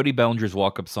 Cody Bellinger's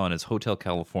walk-up song is Hotel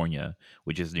California,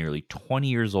 which is nearly 20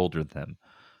 years older than him.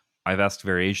 I've asked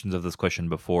variations of this question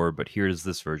before, but here's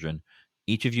this version.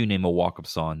 Each of you name a walk-up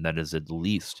song that is at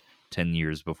least 10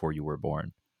 years before you were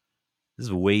born. This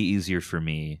is way easier for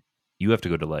me. You have to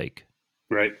go to like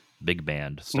big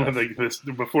band stuff. Like this,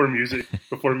 before music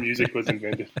was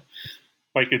invented.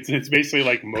 Like it's basically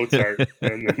like Mozart,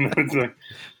 and then it's like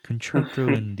Concerto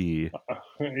in D.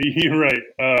 You're right.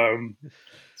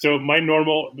 So my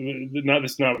normal,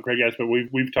 this is not what Craig asked, but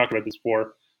we've talked about this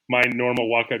before. My normal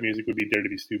walk-up music would be "Dare to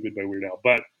Be Stupid" by Weird Al.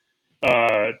 But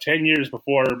 10 years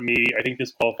before me, I think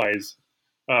this qualifies.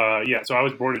 So I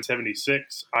was born in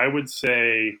 '76. I would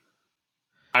say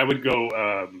I would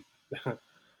go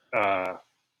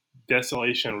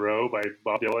 "Desolation Row" by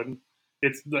Bob Dylan.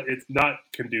 It's not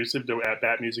conducive to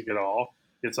at-bat music at all.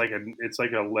 It's like an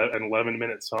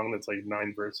 11-minute song that's like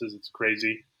 9 verses. It's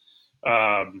crazy, but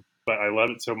I love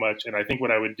it so much. And I think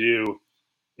what I would do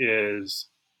is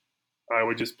I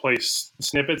would just play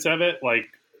snippets of it like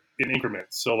in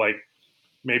increments. So like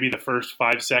maybe the first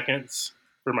 5 seconds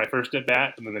for my first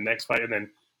at-bat, and then the next 5, and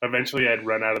then eventually I'd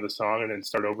run out of the song and then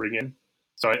start over again.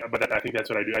 So I think that's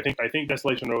what I do. I think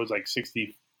Desolation Row is like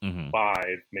 65,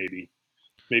 maybe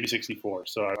 64.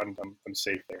 So I'm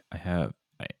safe there. I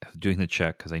was doing the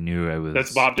check because I knew I was.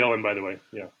 That's Bob Dylan, by the way.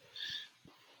 Yeah.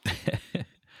 I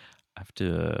have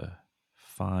to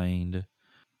find.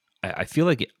 I feel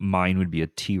like mine would be a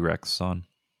T-Rex song.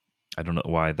 I don't know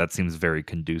why. That seems very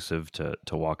conducive to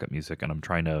walk-up music, and I'm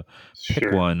trying to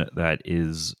pick one that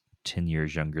is 10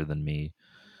 years younger than me.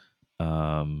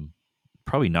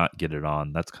 Probably not Get It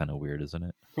On. That's kind of weird, isn't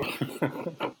it?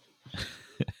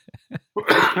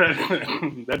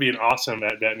 That'd be an awesome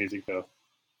at-bat music, though.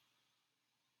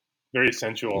 Very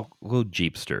sensual. We'll go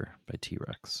Jeepster by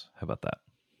T-Rex. How about that?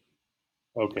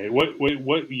 Okay.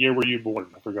 What year were you born?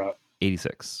 I forgot.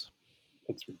 86.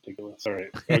 That's ridiculous. All right.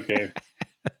 Okay.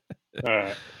 All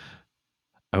right.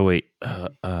 Oh wait,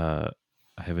 I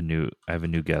have a new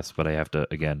guess, but I have to,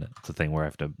 again, it's a thing where I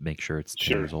have to make sure it's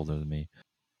 10 years older than me.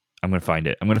 I'm gonna find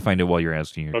it. I'm gonna find it while you're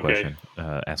asking your question.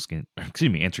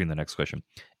 Answering the next question.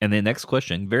 And the next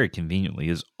question, very conveniently,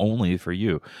 is only for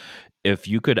you. If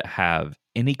you could have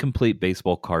any complete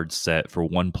baseball card set for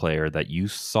one player that you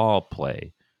saw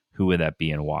play, who would that be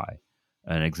and why?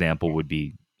 An example would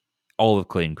be all of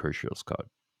Clayton Kershaw's cards.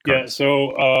 Yeah,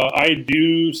 so I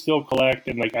do still collect,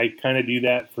 and like I kind of do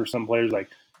that for some players, like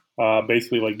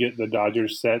basically like get the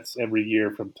Dodgers sets every year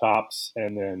from Topps,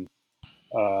 and then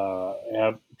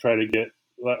try to get,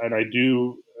 and I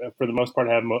do for the most part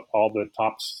have all the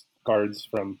Topps cards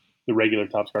from the regular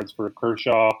Topps cards for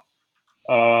Kershaw.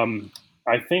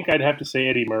 I think I'd have to say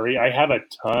Eddie Murray. I have a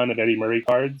ton of Eddie Murray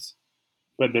cards,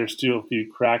 but there's still a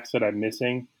few cracks that I'm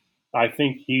missing. I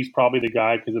think he's probably the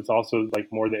guy because it's also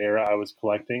like more the era I was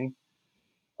collecting.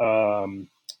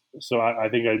 So I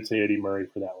think I'd say Eddie Murray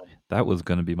for that one. That was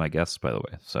going to be my guess, by the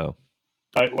way. So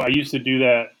I used to do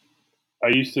that. I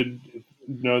used to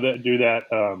do that.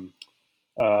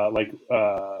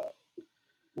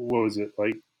 What was it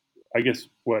like? I guess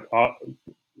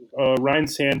Ryan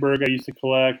Sandberg I used to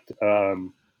collect.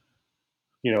 Oral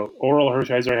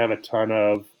Hershiser I have a ton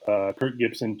of. Kirk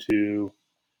Gibson too.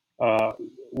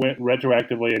 Went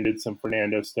retroactively and did some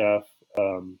Fernando stuff.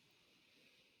 And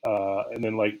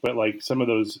then but some of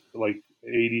those like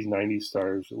 80s, 90s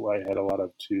stars I had a lot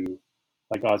of too,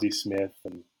 like Ozzie Smith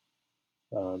and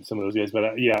some of those guys. But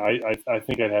I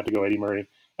think I'd have to go Eddie Murray.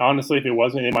 Honestly, if it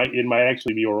wasn't, it might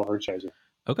actually be Oral Hershiser.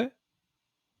 Okay.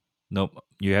 Nope.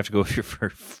 You have to go with your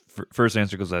first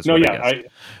answer because that's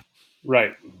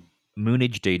right.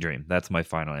 Moonage Daydream. That's my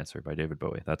final answer by David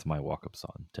Bowie. That's my walk-up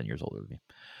song. 10 years older than me.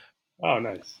 Oh,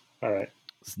 nice. All right.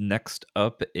 Next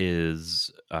up is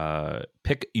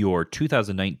pick your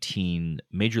 2019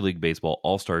 Major League Baseball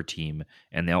All-Star team,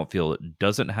 and the outfield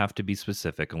doesn't have to be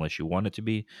specific unless you want it to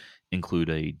be. Include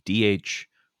a DH,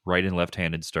 right and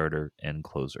left-handed starter, and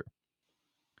closer.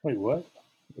 Wait, what?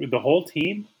 The whole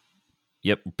team?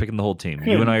 Yep, we're picking the whole team. Good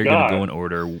you and I are going to go in God.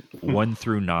 order 1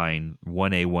 through 9,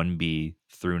 1A, 1B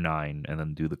through 9, and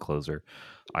then do the closer.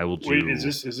 I will do. Wait, is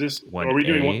this? 1A. Are we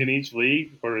doing one in each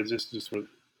league, or is this just for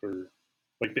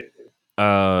like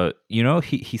the?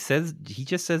 He says he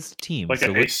just says team. Like so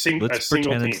let's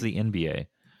pretend it's the NBA.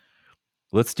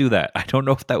 Let's do that. I don't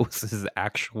know if that was his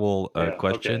actual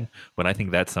question, but I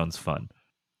think that sounds fun.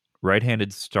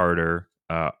 Right-handed starter,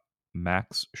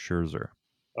 Max Scherzer.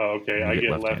 Oh, okay, I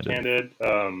get left-handed.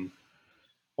 Well,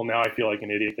 now I feel like an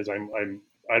idiot because I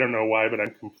don't know why, but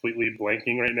I'm completely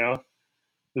blanking right now.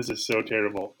 This is so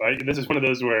terrible. This is one of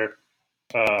those where,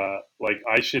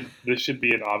 this should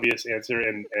be an obvious answer,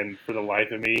 and for the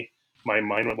life of me, my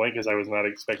mind went blank because I was not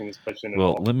expecting this question at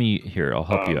all. Well, I'll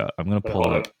help you out. I'm going to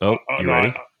pull it up. Oh, you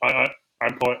ready?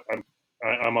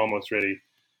 I'm almost ready,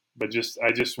 but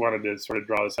I just wanted to sort of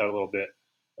draw this out a little bit.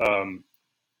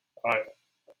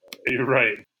 You're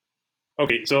right.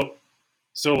 Okay, so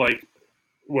like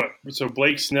what? So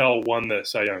Blake Snell won the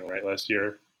Cy Young last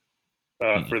year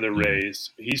for the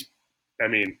Rays.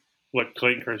 Look,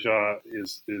 Clayton Kershaw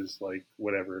is like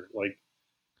whatever. Like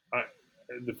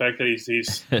the fact that he's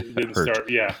didn't start,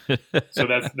 yeah. So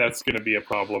that's going to be a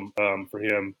problem for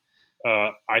him.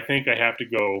 I think I have to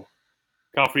go.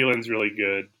 Kyle Freeland's really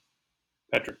good.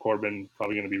 Patrick Corbin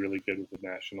probably going to be really good with the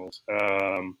Nationals.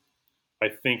 I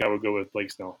think I would go with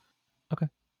Blake Snell. Okay.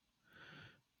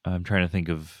 I'm trying to think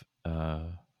of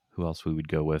who else we would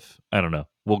go with. I don't know.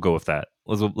 We'll go with that.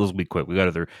 Let's be quick. We got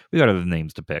other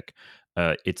names to pick.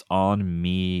 It's on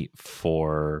me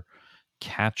for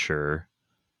catcher.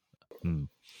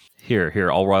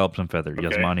 Here. I'll rile up some feathers. Okay.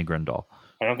 Yasmani Grandal.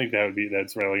 I don't think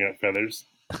that's riling up feathers.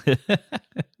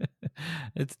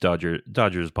 It's Dodgers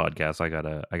podcast. I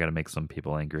gotta make some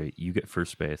people angry. You get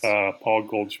first base. Paul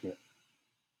Goldschmidt.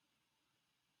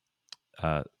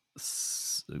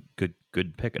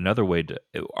 Good pick. Another way to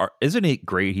isn't it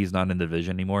great he's not in the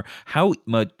division anymore? How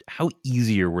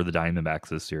easier were the Diamondbacks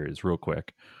this series? Real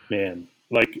quick, man.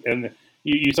 And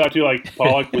you saw too. Like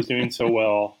Pollock was doing so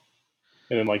well,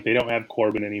 and then they don't have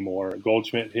Corbin anymore.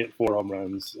 Goldschmidt hit 4 home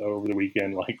runs over the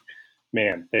weekend.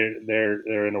 Man,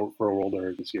 they're in for a world of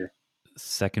hurt this year.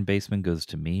 Second baseman goes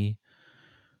to me.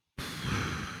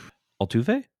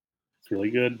 Altuve. It's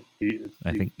really good.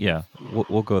 I think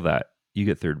we'll go that. You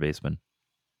get third baseman.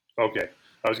 Okay,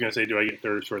 I was gonna say, do I get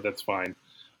third or short? That's fine.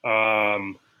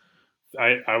 I'm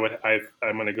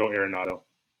gonna go Arenado.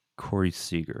 Corey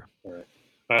Seager. All right.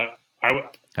 How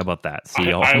about that?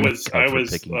 I was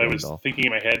Grandal. thinking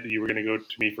in my head that you were going to go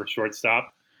to me for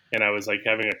shortstop, and I was like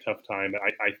having a tough time.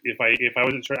 If I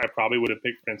wasn't sure, I probably would have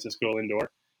picked Francisco Lindor,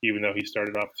 even though he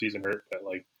started off the season hurt. But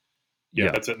like,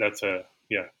 that's a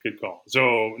good call.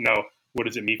 So now, what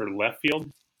does it mean for left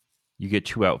field? You get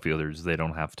 2 outfielders. They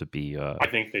don't have to be. I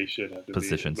think they should have to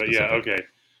position be. But specific.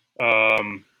 yeah,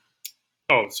 okay.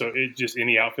 So it just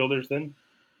any outfielders then?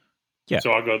 Yeah.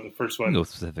 So I'll go the first one. You can go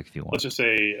specific if you want. Let's just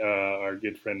say our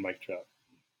good friend Mike Trout.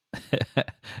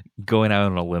 Going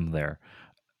out on a limb there.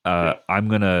 I'm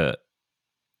gonna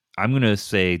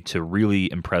say, to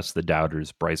really impress the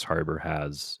doubters, Bryce Harper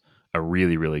has a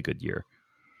really, really good year.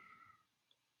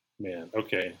 Man,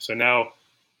 okay. So now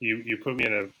you put me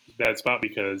in a bad spot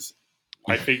because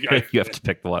I figure you have to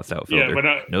pick the last outfielder. Yeah,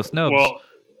 but no snubs. Well,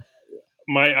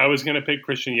 I was gonna pick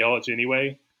Christian Yelich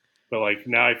anyway, but like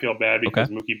now I feel bad because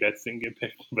Mookie Betts didn't get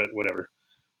picked. But whatever.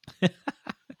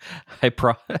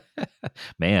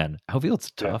 Man, outfield's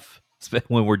tough.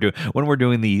 When we're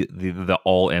doing the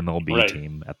all MLB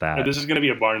team at that. But this is going to be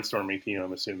a barnstorming team,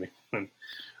 I'm assuming.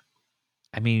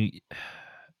 I mean,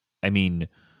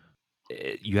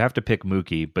 you have to pick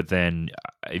Mookie, but then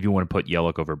if you want to put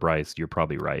Yelich over Bryce, you're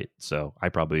probably right. So I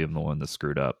probably am the one that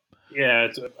screwed up. Yeah,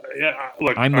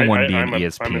 look, I'm the one being I'm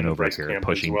ESPN over Bryce here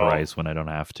pushing Bryce when I don't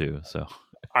have to. So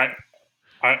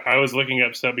I was looking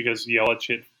up stuff because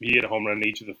Yelich hit a home run in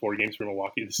each of the 4 games for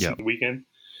Milwaukee this weekend.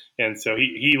 And so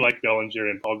he, like Bellinger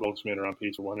and Paul Goldschmidt, are on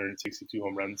pace for 162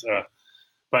 home runs.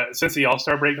 But since the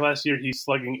All-Star break last year, he's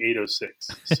slugging .806.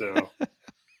 So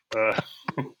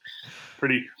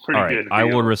pretty all right, good. I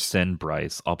will rescind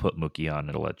Bryce. I'll put Mookie on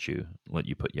and let you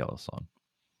put Yelich on.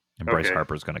 And Bryce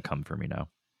Harper's going to come for me now.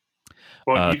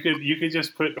 Well, you could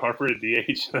just put Harper at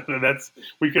DH.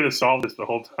 We could have solved this the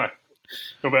whole time.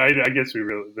 No, but I guess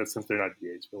since they're not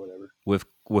DH, but whatever.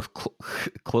 With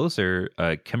closer,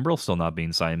 Kimbrel still not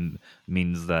being signed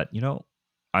means that,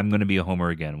 I'm going to be a homer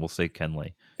again. We'll say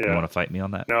Kenley. Yeah. You want to fight me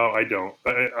on that? No, I don't.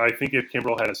 I think if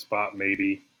Kimbrel had a spot,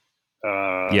 maybe.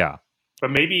 Yeah.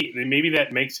 But maybe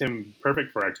that makes him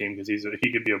perfect for our team because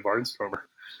he could be a barnstormer.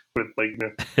 With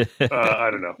I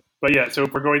don't know. But yeah, so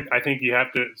if we're going, I think you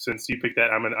have to. Since you picked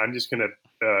that, I'm just going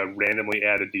to randomly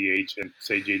add a DH and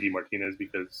say JD Martinez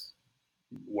because.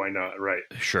 Why not? Right.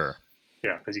 Sure.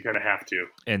 Yeah, because you kind of have to.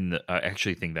 And I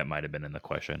actually think that might have been in the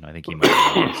question. I think he might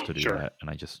have asked to do that, and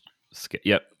I just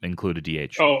include a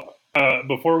DH. Oh,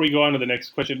 before we go on to the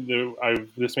next question,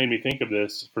 this made me think of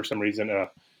this for some reason.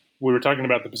 We were talking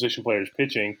about the position players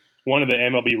pitching. One of the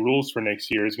MLB rules for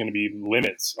next year is going to be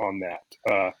limits on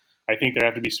that. I think there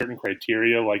have to be certain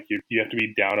criteria, like you have to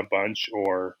be down a bunch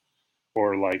or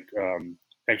like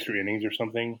extra innings or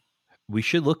something. We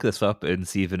should look this up and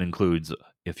see if it includes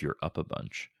if you're up a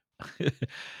bunch.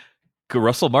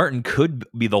 Russell Martin could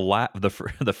be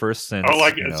the first since. Oh,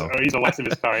 like he's the last of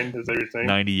his kind. Is that what you're saying?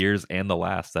 90 years and the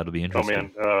last. That'll be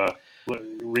interesting. Oh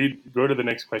man, go to the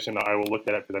next question. I will look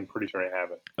that up because I'm pretty sure I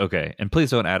have it. Okay, and please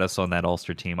don't add us on that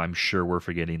All-Star team. I'm sure we're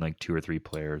forgetting like 2 or 3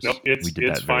 players. Nope,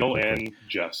 it's final and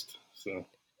just so.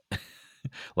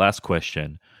 Last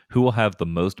question. Who will have the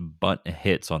most bunt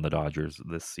hits on the Dodgers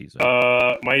this season?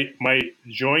 My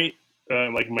joint,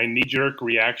 my knee-jerk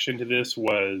reaction to this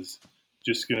was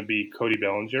just going to be Cody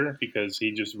Bellinger because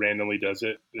he just randomly does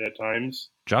it at times.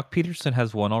 Jock Peterson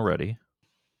has one already.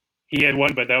 He had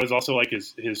one, but that was also like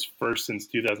his first since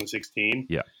 2016.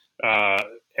 Yeah.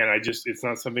 And it's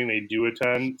not something they do a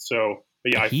ton. So,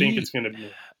 but yeah, I think it's going to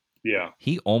be, yeah.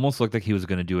 He almost looked like he was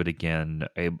going to do it again,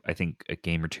 I think a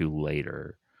game or 2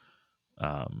 later.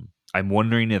 I'm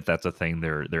wondering if that's a thing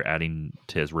they're adding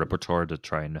to his repertoire to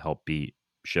try and help beat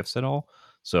shifts at all.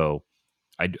 So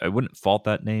I wouldn't fault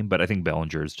that name, but I think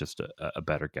Bellinger is just a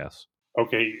better guess.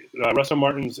 Okay, Russell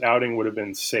Martin's outing would have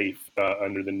been safe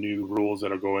under the new rules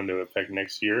that will go into effect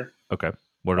next year. Okay,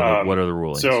 what are the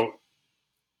rulings? So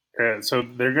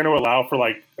they're going to allow for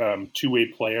like 2-way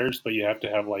players, but you have to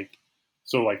have like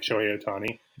Shohei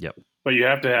Ohtani. Yep. But you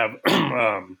have to have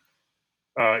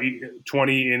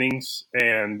 20 innings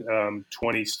and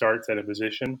 20 starts at a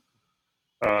position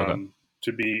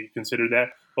to be considered that.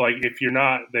 But like if you're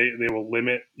not, they will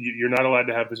limit. You're not allowed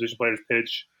to have position players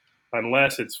pitch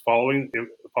unless it's following the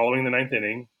 9th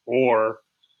inning or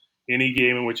any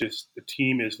game in which the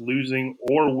team is losing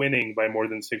or winning by more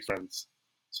than 6 runs.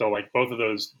 So like both of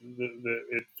those,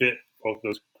 it fit both of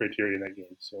those criteria in that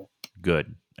game. So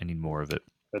good. I need more of it.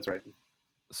 That's right.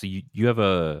 So you have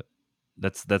a.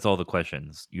 That's all the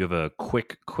questions. You have a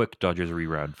quick Dodgers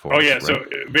reround for us. Oh yeah, right? so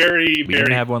we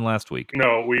didn't have one last week.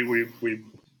 No, we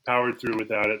powered through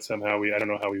without it somehow. I don't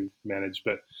know how we managed,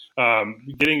 but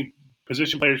getting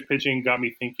position players pitching got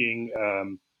me thinking.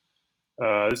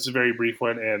 This is a very brief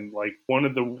one, and like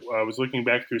I was looking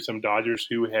back through some Dodgers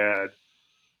who had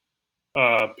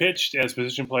pitched as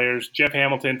position players. Jeff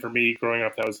Hamilton, for me, growing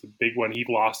up, that was the big one. He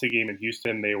lost a game in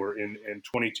Houston. They were in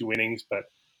 22 innings, but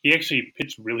he actually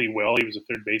pitched really well. He was a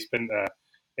third baseman,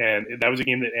 and that was a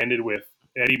game that ended with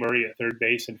Eddie Murray at third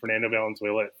base and Fernando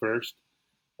Valenzuela at first.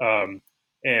 And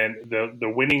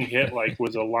the winning hit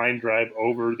was a line drive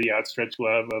over the outstretched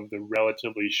glove of the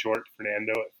relatively short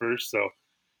Fernando at first. So,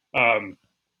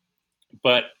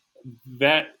 but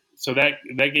that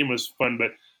game was fun.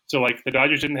 But so the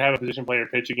Dodgers didn't have a position player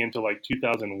pitching until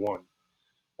 2001,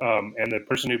 and the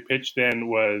person who pitched then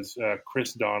was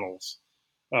Chris Donnells,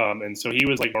 and so he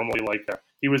was normally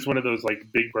he was one of those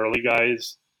big burly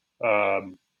guys,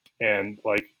 and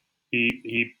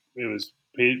it was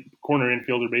corner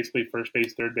infielder, basically first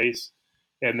base, third base,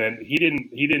 and then he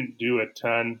didn't do a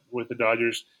ton with the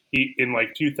Dodgers. He in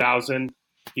 2000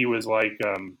 he was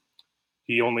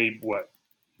he only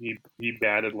he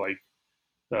batted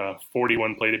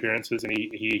 41 plate appearances, and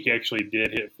he actually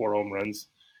did hit 4 home runs,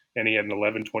 and he had an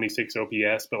 11.26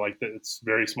 OPS, but it's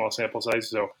very small sample size.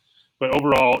 So, but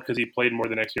overall, because he played more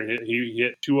the next year, he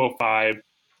hit 205,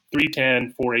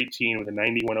 310, 418 with a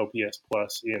 91 OPS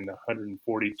plus in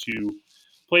 142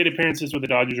 plate appearances with the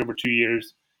Dodgers over 2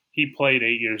 years. He played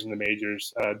 8 years in the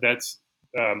majors. That's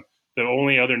the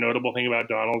only other notable thing about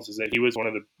Donnells is that he was one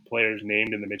of the players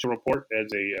named in the Mitchell Report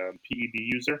as a PED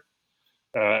user,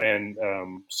 and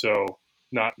so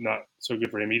not so good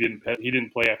for him. He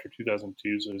didn't play after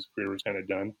 2002, so his career was kind of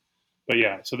done. But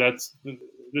yeah, so this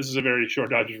is a very short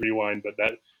Dodgers rewind, but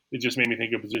it just made me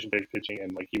think of position-based pitching,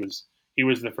 and he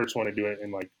was the first one to do it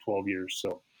in 12 years.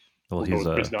 So we'll go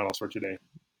with Chris Donnells for today.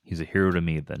 He's a hero to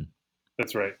me then.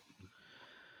 That's right.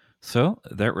 So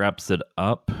that wraps it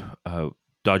up.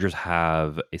 Dodgers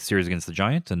have a series against the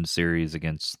Giants and a series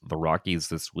against the Rockies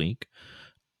this week.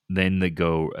 Then they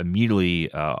go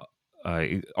immediately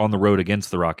on the road against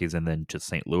the Rockies and then to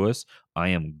St. Louis. I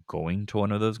am going to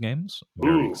one of those games.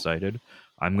 Very excited.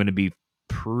 I'm going to be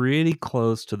pretty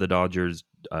close to the Dodgers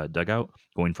dugout,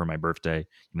 going for my birthday,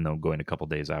 even though I'm going a couple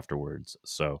days afterwards.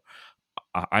 So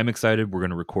I'm excited. We're going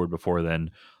to record before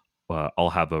then. I'll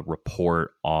have a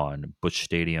report on Busch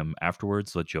Stadium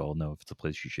afterwards, so that you all know if it's a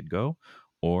place you should go,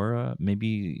 or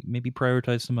maybe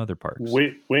prioritize some other parks.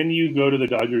 When you go to the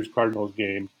Dodgers-Cardinals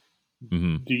game, do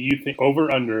you think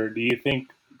Do you think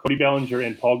Cody Bellinger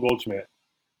and Paul Goldschmidt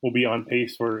will be on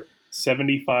pace for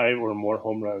 75 or more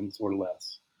home runs or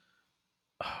less?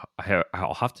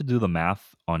 I'll have to do the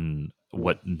math on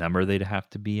what number they'd have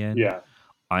to be in. Yeah,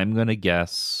 I'm gonna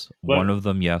guess one of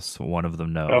them yes, one of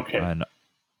them no. Okay. And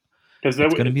it's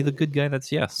going to be the good guy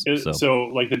that's yes.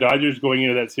 So the Dodgers going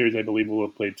into that series, I believe, will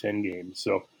have played 10 games.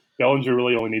 So Bellinger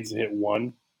really only needs to hit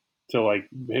one to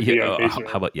be on pace.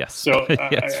 How about yes? So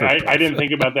yes, I didn't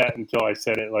think about that until I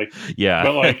said it. But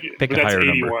pick a that's higher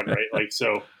 81, number. right?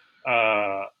 So,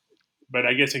 but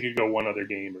I guess it could go one other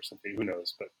game or something. Who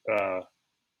knows? But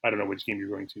I don't know which game you're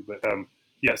going to. But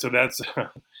yeah, so that's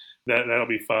that'll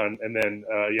be fun. And then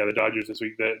the Dodgers this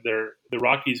week. The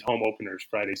Rockies home openers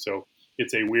Friday. So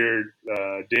it's a weird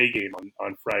day game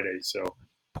on Friday. So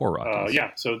poor Rockies.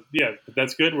 But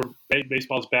that's good.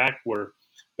 Baseball's back. We're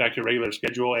back to a regular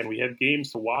schedule, and we have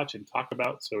games to watch and talk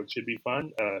about. So it should be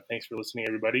fun. Thanks for listening,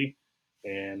 everybody,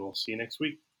 and we'll see you next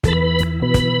week.